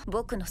pass.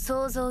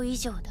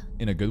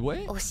 In a good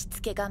way?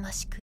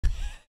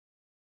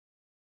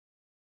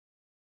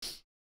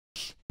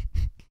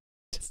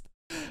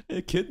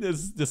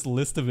 This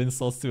list of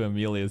insults to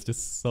Emilia is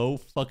just so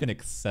fucking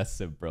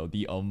excessive, bro.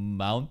 The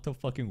amount of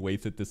fucking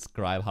ways to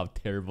describe how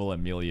terrible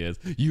Emilia is.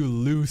 You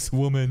loose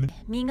woman.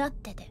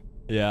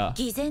 Yeah.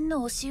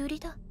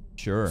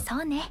 Sure.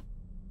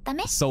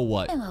 So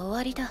what?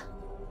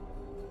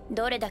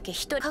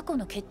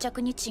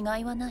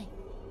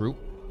 True.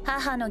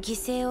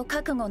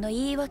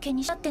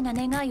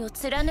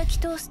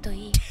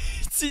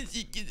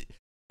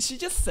 She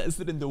just says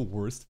it in the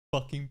worst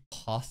fucking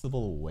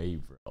possible way,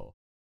 bro.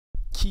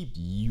 Keep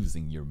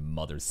using your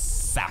mother's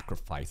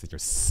sacrifice as your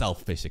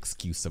selfish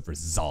excuse of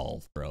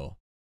resolve, bro.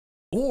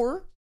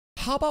 Or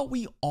how about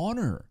we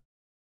honor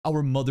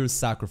our mother's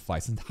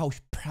sacrifice and how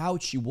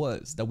proud she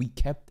was that we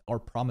kept our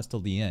promise till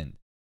the end,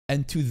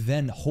 and to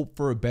then hope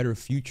for a better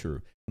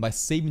future by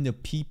saving the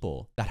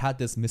people that had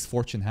this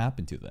misfortune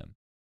happen to them.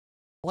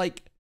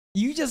 Like,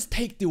 you just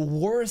take the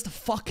worst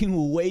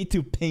fucking way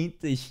to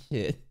paint this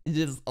shit. It's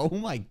just, oh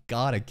my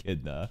god,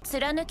 Echidna.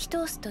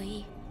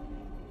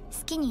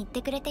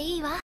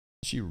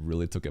 She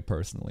really took it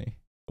personally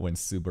when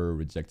Subaru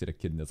rejected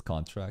Echidna's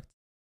contract.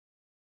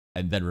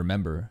 And then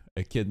remember,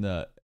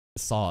 Echidna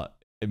saw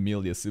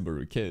Emilia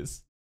Subaru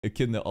kiss.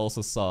 Echidna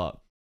also saw,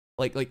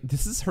 like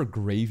this is her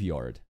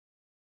graveyard.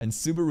 And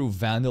Subaru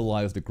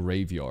vandalized the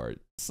graveyard,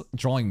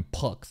 drawing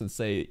pucks and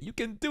say, "You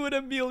can do it,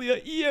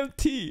 Emilia,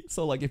 EMT."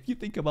 So like, if you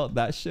think about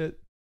that shit,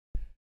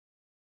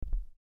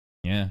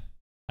 yeah,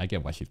 I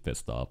get why she's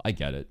pissed off. I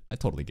get it. I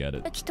totally get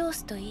it.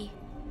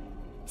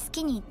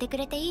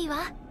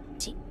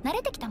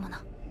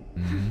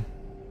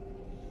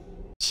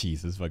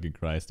 Jesus fucking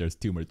Christ, there's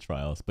too much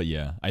trials. But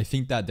yeah, I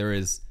think that there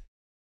is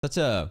such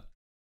a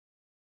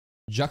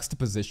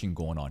juxtaposition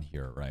going on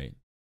here, right?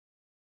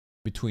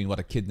 Between what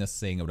Echidna's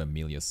saying and what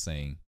Emilia's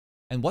saying.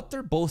 And what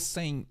they're both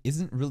saying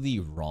isn't really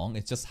wrong.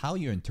 It's just how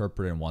you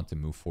interpret it and want to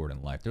move forward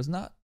in life. There's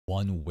not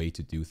one way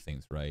to do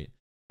things, right?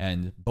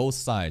 And both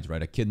sides,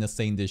 right? Echidna's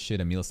saying this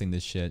shit, Emilia's saying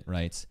this shit,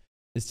 right?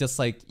 It's just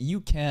like, you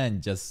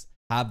can just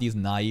have these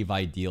naive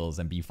ideals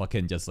and be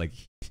fucking just like,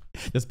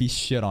 just be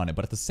shit on it.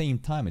 But at the same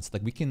time, it's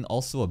like we can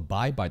also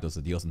abide by those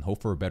ideals and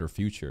hope for a better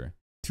future.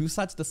 Two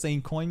sides of the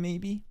same coin,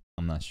 maybe?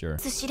 I'm not sure.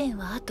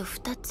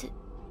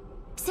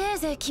 せい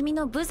ぜい君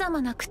の無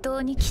様な苦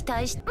闘に期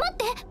待し待っ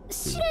て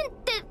試練っ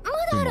てま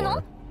だあるの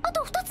あ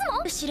と2つ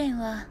も試練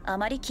はあ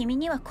まり君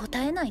には答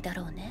えないだ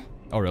ろうね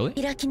Oh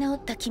really? 開き直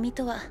った君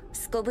とは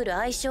すこぶる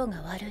相性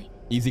が悪い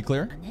Easy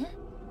clear? ね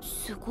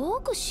す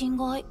ごく心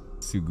外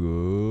す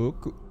ご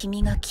く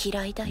君が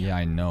嫌いだよ Yeah,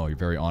 I know. You're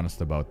very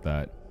honest about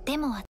that. で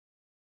も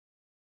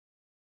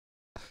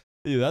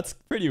Dude, that's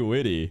pretty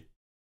witty.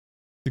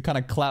 To kind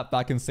of clap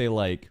back and say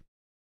like,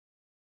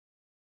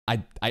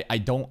 I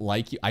don't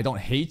like you, I don't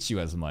hate you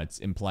as much,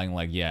 implying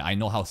like, yeah, I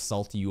know how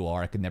salty you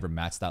are, I could never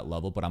match that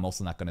level, but I'm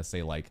also not gonna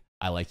say like,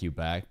 I like you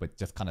back, but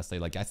just kind of say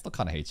like, I still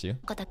kind of hate you.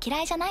 こと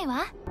嫌いじゃない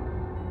わ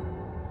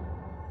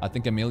I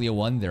think Emilia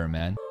won there,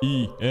 man.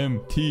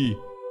 EMT.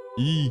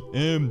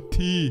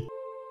 EMT.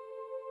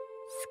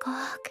 すご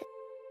く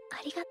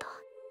ありがとう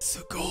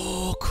す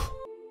ごく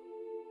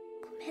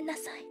ごめんな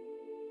さい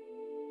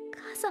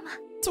母様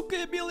It's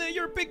okay, Emilia,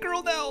 you're a big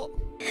girl now.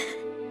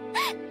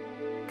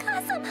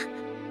 母様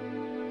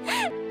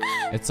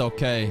It's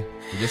okay.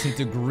 You just need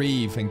to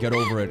grieve and get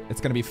over it. It's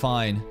gonna be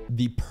fine.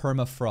 The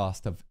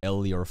permafrost of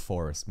Elior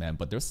Forest, man.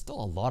 But there's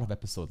still a lot of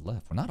episode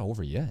left. We're not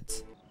over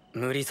yet.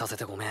 無理させ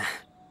てごめん。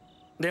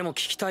でも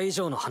聞きたい以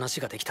上の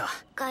話ができた。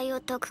解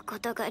を解くこ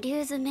とがリ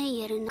ューズメ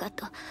イエルンだ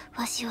と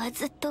わしは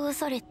ずっと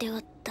恐れてお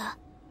った。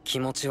気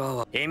持ち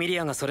はエミリ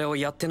アがそれを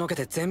やってのけ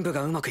て全部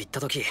がうまくいった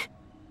時、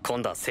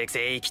今度は聖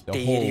域っ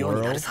て言えるよう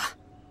になるさ。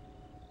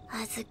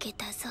預け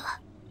たぞ。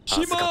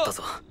預かった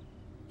ぞ。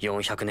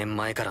400年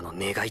前からの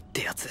願いっ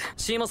てやつ。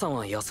シーマさん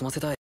は休ませ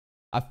たい。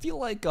I feel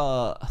like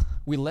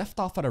we left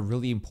off at a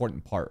really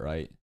important part,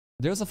 right?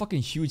 There's a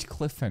fucking huge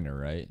cliffhanger,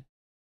 right?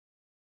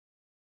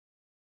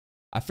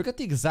 I forget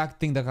the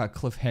exact thing that got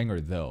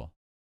cliffhanger though.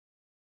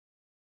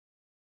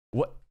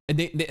 What? And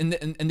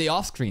they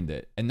off-screened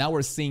it, and now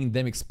we're seeing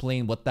them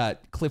explain what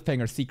that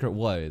cliffhanger secret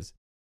was.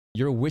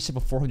 Your wish of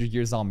a 400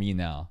 years on me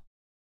now.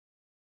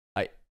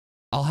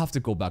 I'll have to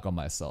go back on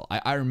myself.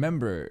 I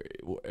remember,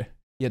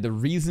 yeah, the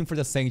reason for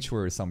the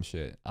sanctuary or some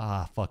shit.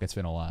 Ah, fuck, it's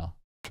been a while.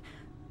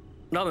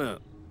 ラ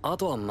ム、あ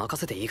とは任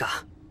せていい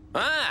か。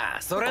あ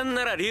あ、それん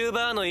ならリュー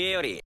バーの家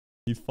より。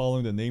He's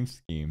following the name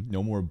scheme.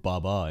 No more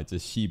Baba, it's a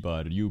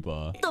Shiba,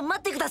 Ryuba. と待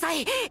ってくださ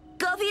い。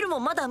ガーフィール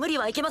もまだ無理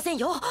はいけません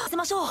よ。させ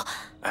ましょう。あ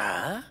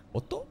あ。お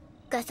っと？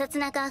ガサツ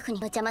なガーフに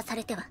お邪魔さ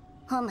れては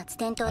本末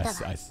転倒だ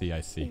わ。I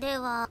see. で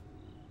は、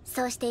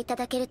そうしていた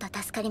だけると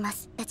助かりま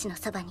す。たちの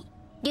そばに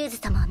リューズ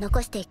様を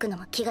残していくの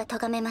も気が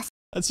咎めます。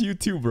That's you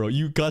too, bro.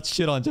 You got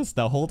shit on just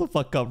now. Hold the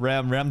fuck up,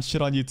 Ram shit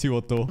on you too,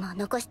 Otto. もう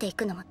残してい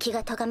くのも気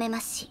が咎めま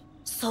すし。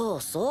そ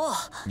うそう。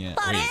Yeah,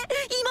 あれ、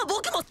今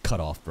僕も cut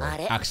off, bro. あ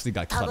れ Actually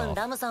got 多 cut 分 off.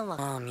 ラムさんは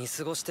ああ、見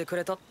過ごしてく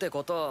れたって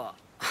こと。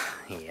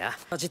いや、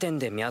時点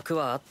で脈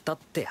はあったっ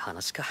て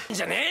話か。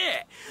じゃ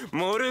ねえ。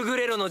モルグ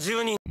レロの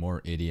10人。More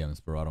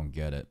idioms, bro. I don't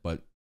get it. But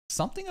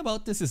something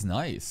about this is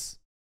nice.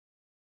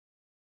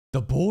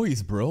 The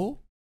boys, bro.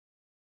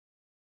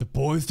 The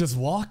boys just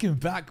walking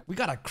back. We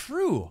got a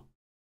crew.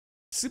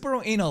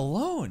 Super ain't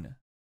alone.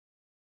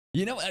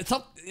 You know,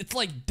 it's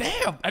like,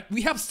 damn,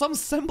 we have some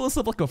semblance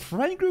of like a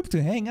friend group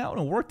to hang out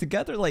and work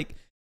together. Like,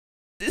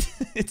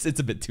 it's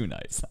a bit too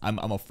nice. I'm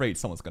afraid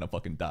someone's gonna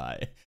fucking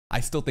die. I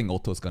still think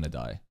Otto's gonna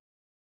die.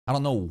 I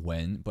don't know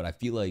when, but I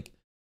feel like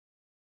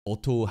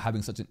Otto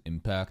having such an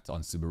impact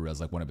on Subaru as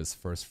like one of his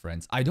first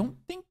friends. I don't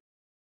think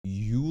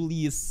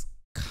Julius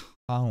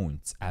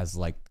counts as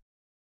like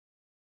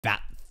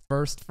that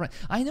first friend.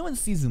 I know in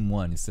season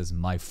 1 it says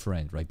my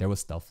friend, right? There was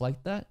stuff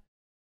like that,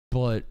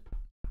 but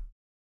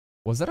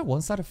was that a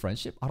one-sided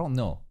friendship? I don't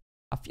know.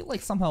 I feel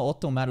like somehow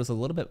Otto matters a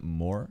little bit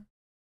more.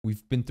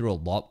 We've been through a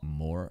lot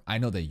more. I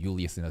know that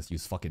Julius and us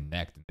use fucking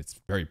necked and it's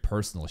very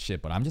personal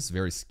shit, but I'm just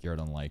very scared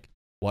on like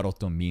what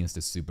Otto means to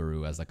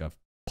Subaru as like a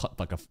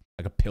like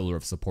a pillar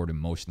of support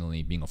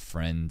emotionally, being a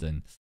friend,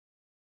 and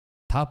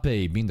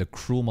Tape being the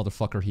cruel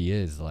motherfucker he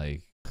is,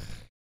 like,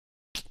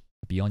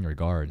 be on your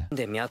guard.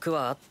 で脈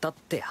はあったっ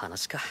て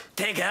話か。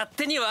て勝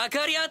手に分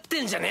かり合っ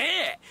てんじゃ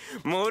ね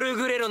え。モル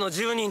グレロの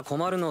10人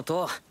困るの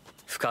と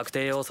不確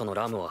定要素の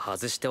ラムを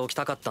外しておき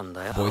たかったん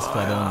だよ。Voice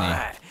cloud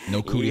only. No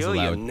cooties allowed. いよ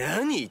いよ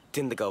何言っ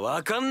てんだか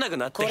分かんなく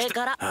なってきた。これ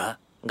から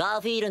ガ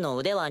ーフィールの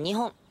腕は2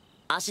本、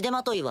足手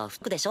まといは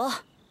服でしょ。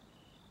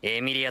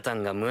エミリアタ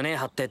ンが胸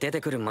張って出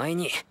てくる前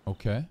に。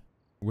Okay.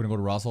 We're gonna go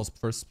to Roswell's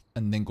first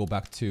and then go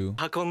back to.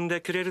 運ん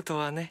でくれると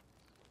はね。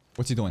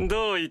 What's he doing?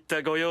 どういっ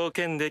たご用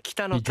件で来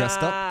たの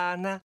か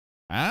な。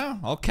 Ah,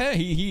 okay.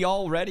 He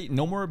already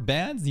no more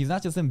bands. He's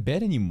not just in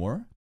bed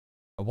anymore.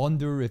 I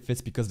wonder if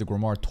it's because the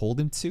Grimoire told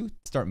him to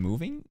start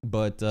moving.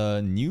 But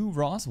new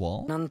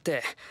Roswell. なん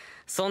て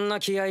そんな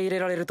気合い入れ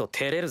られると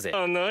照れるぜ。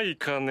ない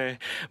かね。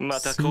ま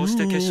たこうし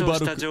て化粧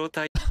した状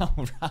態。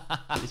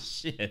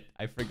Shit,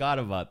 I forgot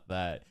about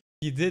that.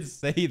 He did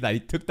say that. He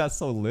took that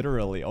so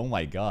literally. Oh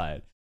my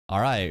god. All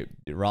right,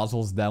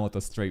 Roswell's down with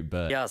a straight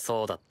bet. いや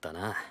そうだった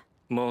な。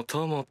も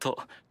ともと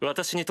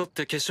私にとっ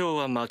て化粧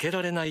は負け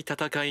られない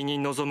戦いに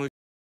臨む。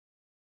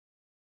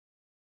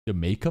 The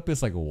makeup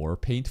is like war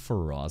paint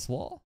for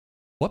Roswell?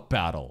 What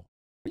battle?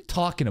 What are you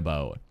talking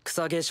about?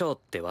 草化粧っ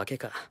てわけ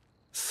か。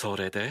そ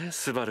れで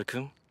スバル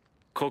君、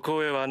こ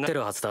こへはなって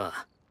るはず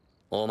だ。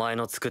お前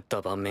の作っ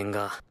た盤面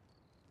が。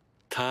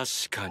確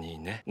かに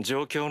ね、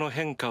状況の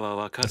変化は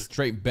わかる。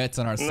Straight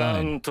bets on our side.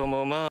 なんと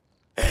もまあ。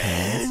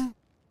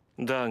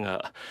だ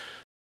が。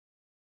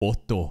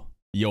Otto.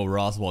 Yo,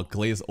 Roswell,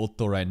 glaze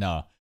Otto right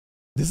now.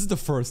 This is the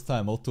first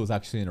time Otto is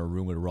actually in a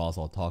room with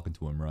Roswell talking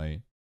to him,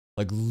 right?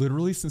 Like,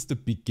 literally since the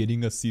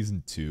beginning of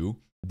season 2,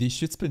 this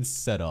shit's been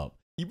set up.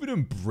 Even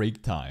in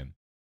break time.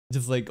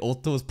 Just like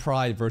Otto's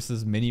pride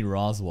versus mini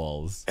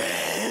Roswell's.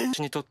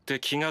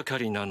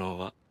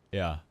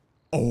 Yeah.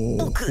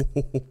 Oh.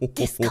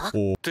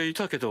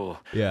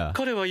 Yeah.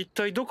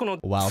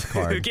 Wild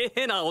card. すげ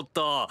えな、オッ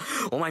ト。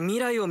お前未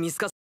来を見透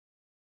かす。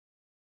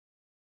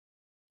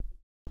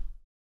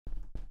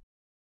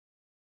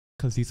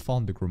Because he's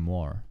found the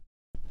grimoire.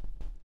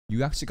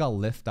 You actually got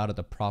left out of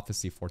the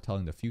prophecy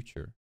foretelling the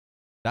future.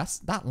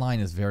 That line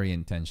is very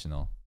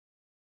intentional.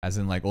 As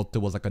in, like, Otto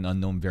was like an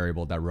unknown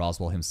variable that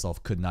Roswell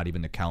himself could not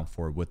even account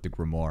for with the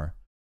grimoire.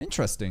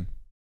 Interesting.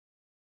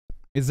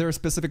 Is there a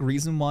specific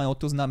reason why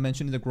Otto's not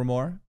mentioned in the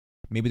grimoire?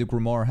 Maybe the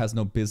grimoire has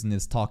no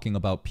business talking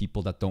about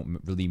people that don't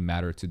really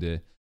matter to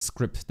the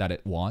script that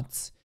it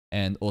wants,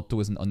 and Otto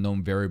is an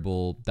unknown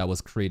variable that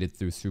was created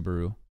through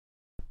Subaru.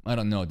 I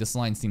don't know. This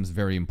line seems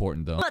very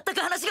important though.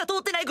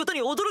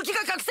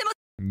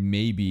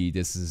 Maybe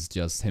this is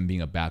just him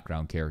being a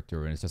background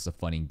character and it's just a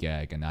funny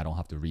gag and I don't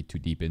have to read too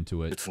deep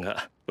into it.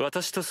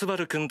 私とスバ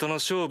ル君との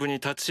勝負に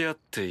立ち会っ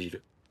てい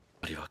る。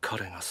あれは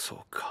彼がそう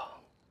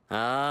か。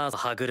ああ、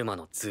歯車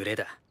のズレ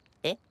だ。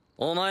え？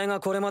お前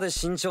がこれまで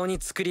慎重に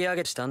作り上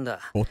げしたん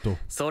だ。Otto.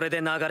 それで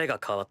流れが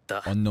変わっ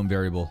た。Unknown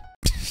variable.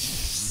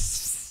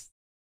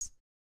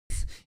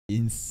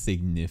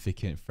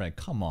 Insignificant friend.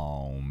 Come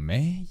on,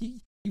 man.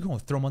 You gonna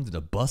throw him under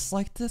the bus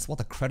like this while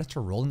the credits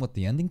are rolling with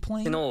the ending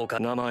playing?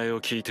 名前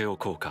を聞いてお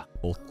こうか。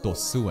Otto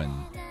Suen.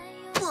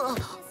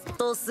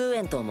 トス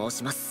エンと申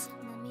します。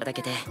いただ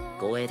けて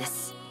光栄で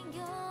す。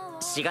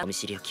しがみ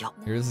知りおきを。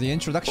 Here's the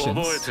introductions.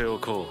 覚えてお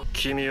こう。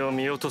君を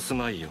見落とす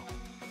まいよ。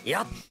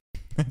やっ。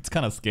It's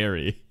kind of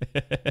scary.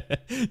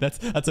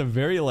 That's a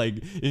very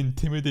like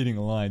intimidating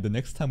line. The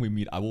next time we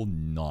meet, I will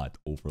not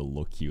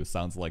overlook you.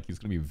 Sounds like he's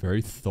gonna be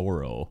very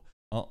thorough.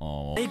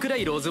 Uh-oh. いくら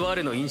いローズワー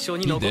ルの印象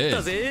に残っ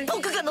たぜ。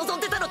僕が望ん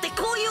でたのって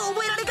こういう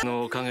覚えられ方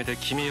のおかげで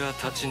君は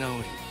立ち直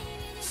り、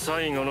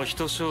最後の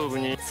一勝負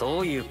に。そ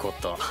ういうこ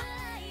と。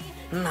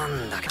な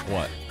んだか。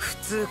What? 普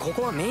通こ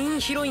こはメイン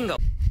ヒロインが。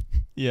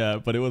Yeah,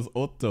 but it was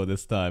Otto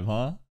this time,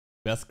 huh?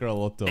 Best girl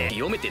Otto.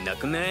 読めてな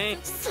くない？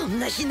そん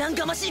な非難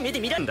がましい目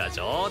で見られんだ。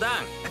冗談。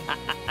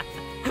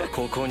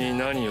ここに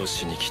何を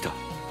しに来た？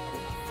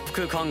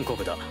副監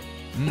国だ。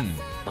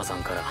マさ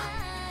んから。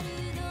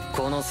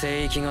この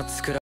聖域が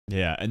作ら。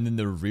Yeah, and then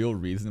the real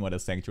reason why the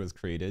sanctuary was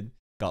created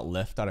got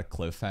left out a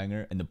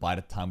cliffhanger, and by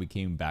the time we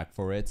came back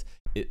for it,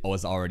 it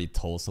was already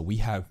told, so we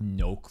have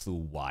no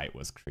clue why it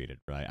was created,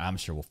 right? I'm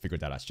sure we'll figure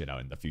that shit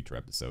out in the future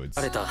episodes.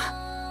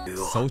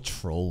 So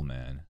troll,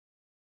 man.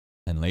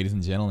 And ladies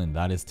and gentlemen,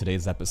 that is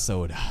today's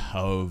episode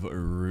of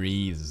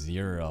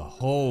ReZero.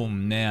 Oh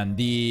man,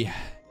 this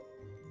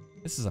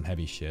is some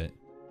heavy shit.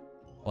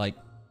 Like,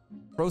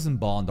 Frozen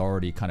Bond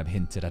already kind of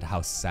hinted at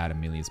how sad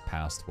Emilia's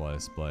past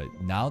was, but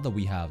now that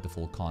we have the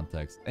full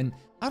context, and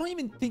I don't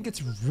even think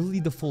it's really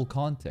the full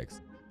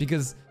context,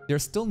 because there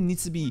still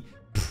needs to be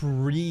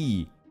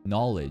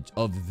pre-knowledge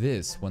of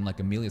this when like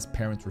Emilia's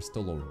parents were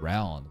still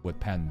around with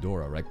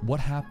Pandora, right? What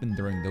happened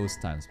during those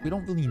times? We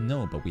don't really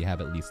know, but we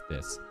have at least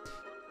this.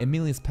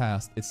 Emilia's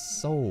past is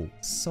so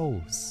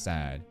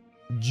sad.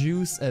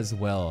 Juice as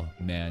well,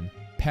 man.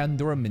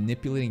 Pandora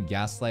manipulating,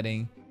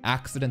 gaslighting,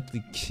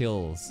 accidentally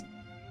kills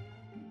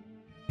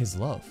his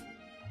love.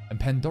 And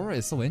Pandora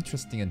is so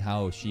interesting in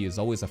how she is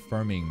always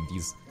affirming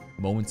these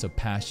moments of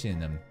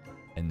passion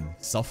and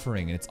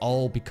suffering, and it's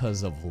all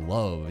because of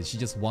love. She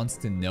just wants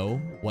to know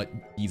what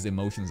these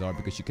emotions are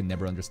because she can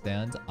never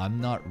understand. I'm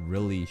not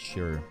really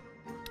sure.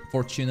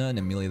 Fortuna and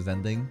Emilia's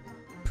ending,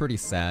 pretty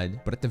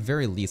sad, but at the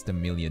very least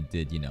Emilia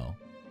did, you know,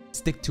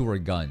 stick to her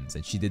guns,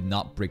 and she did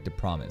not break the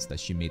promise that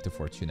she made to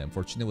Fortuna, and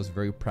Fortuna was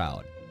very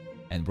proud.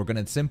 And we're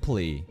gonna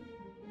simply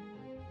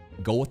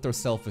go with our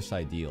selfish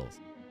ideals,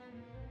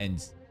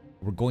 and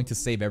we're going to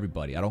save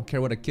everybody. I don't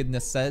care what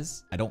Echidna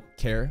says. I don't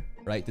care,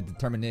 right? The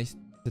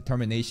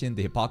determination,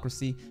 the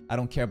hypocrisy. I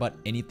don't care about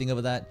anything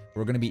of that.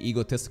 We're gonna be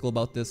egotistical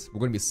about this. We're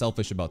gonna be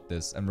selfish about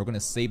this, and we're gonna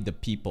save the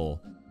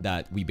people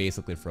that we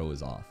basically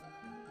froze off.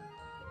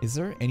 Is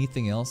there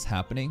anything else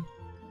happening?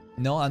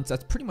 No,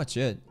 that's pretty much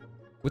it.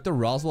 With the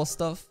Roswell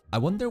stuff, I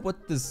wonder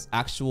what this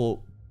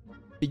actual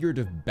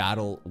figurative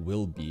battle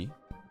will be,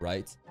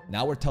 right?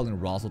 Now we're telling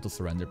Roswell to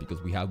surrender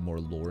because we have more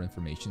lore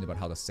information about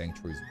how the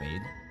sanctuary is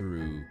made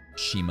through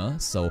Shima.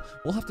 So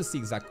we'll have to see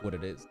exactly what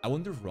it is. I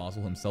wonder if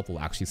Roswell himself will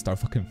actually start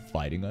fucking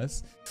fighting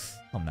us.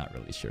 I'm not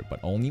really sure, but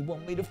only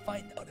one way to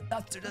find out, and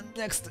after the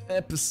next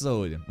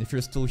episode. If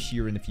you're still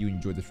here and if you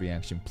enjoyed this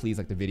reaction, please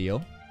like the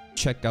video.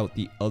 Check out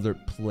the other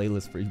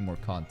playlist for even more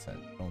content.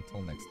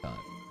 Until next time,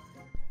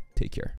 take care.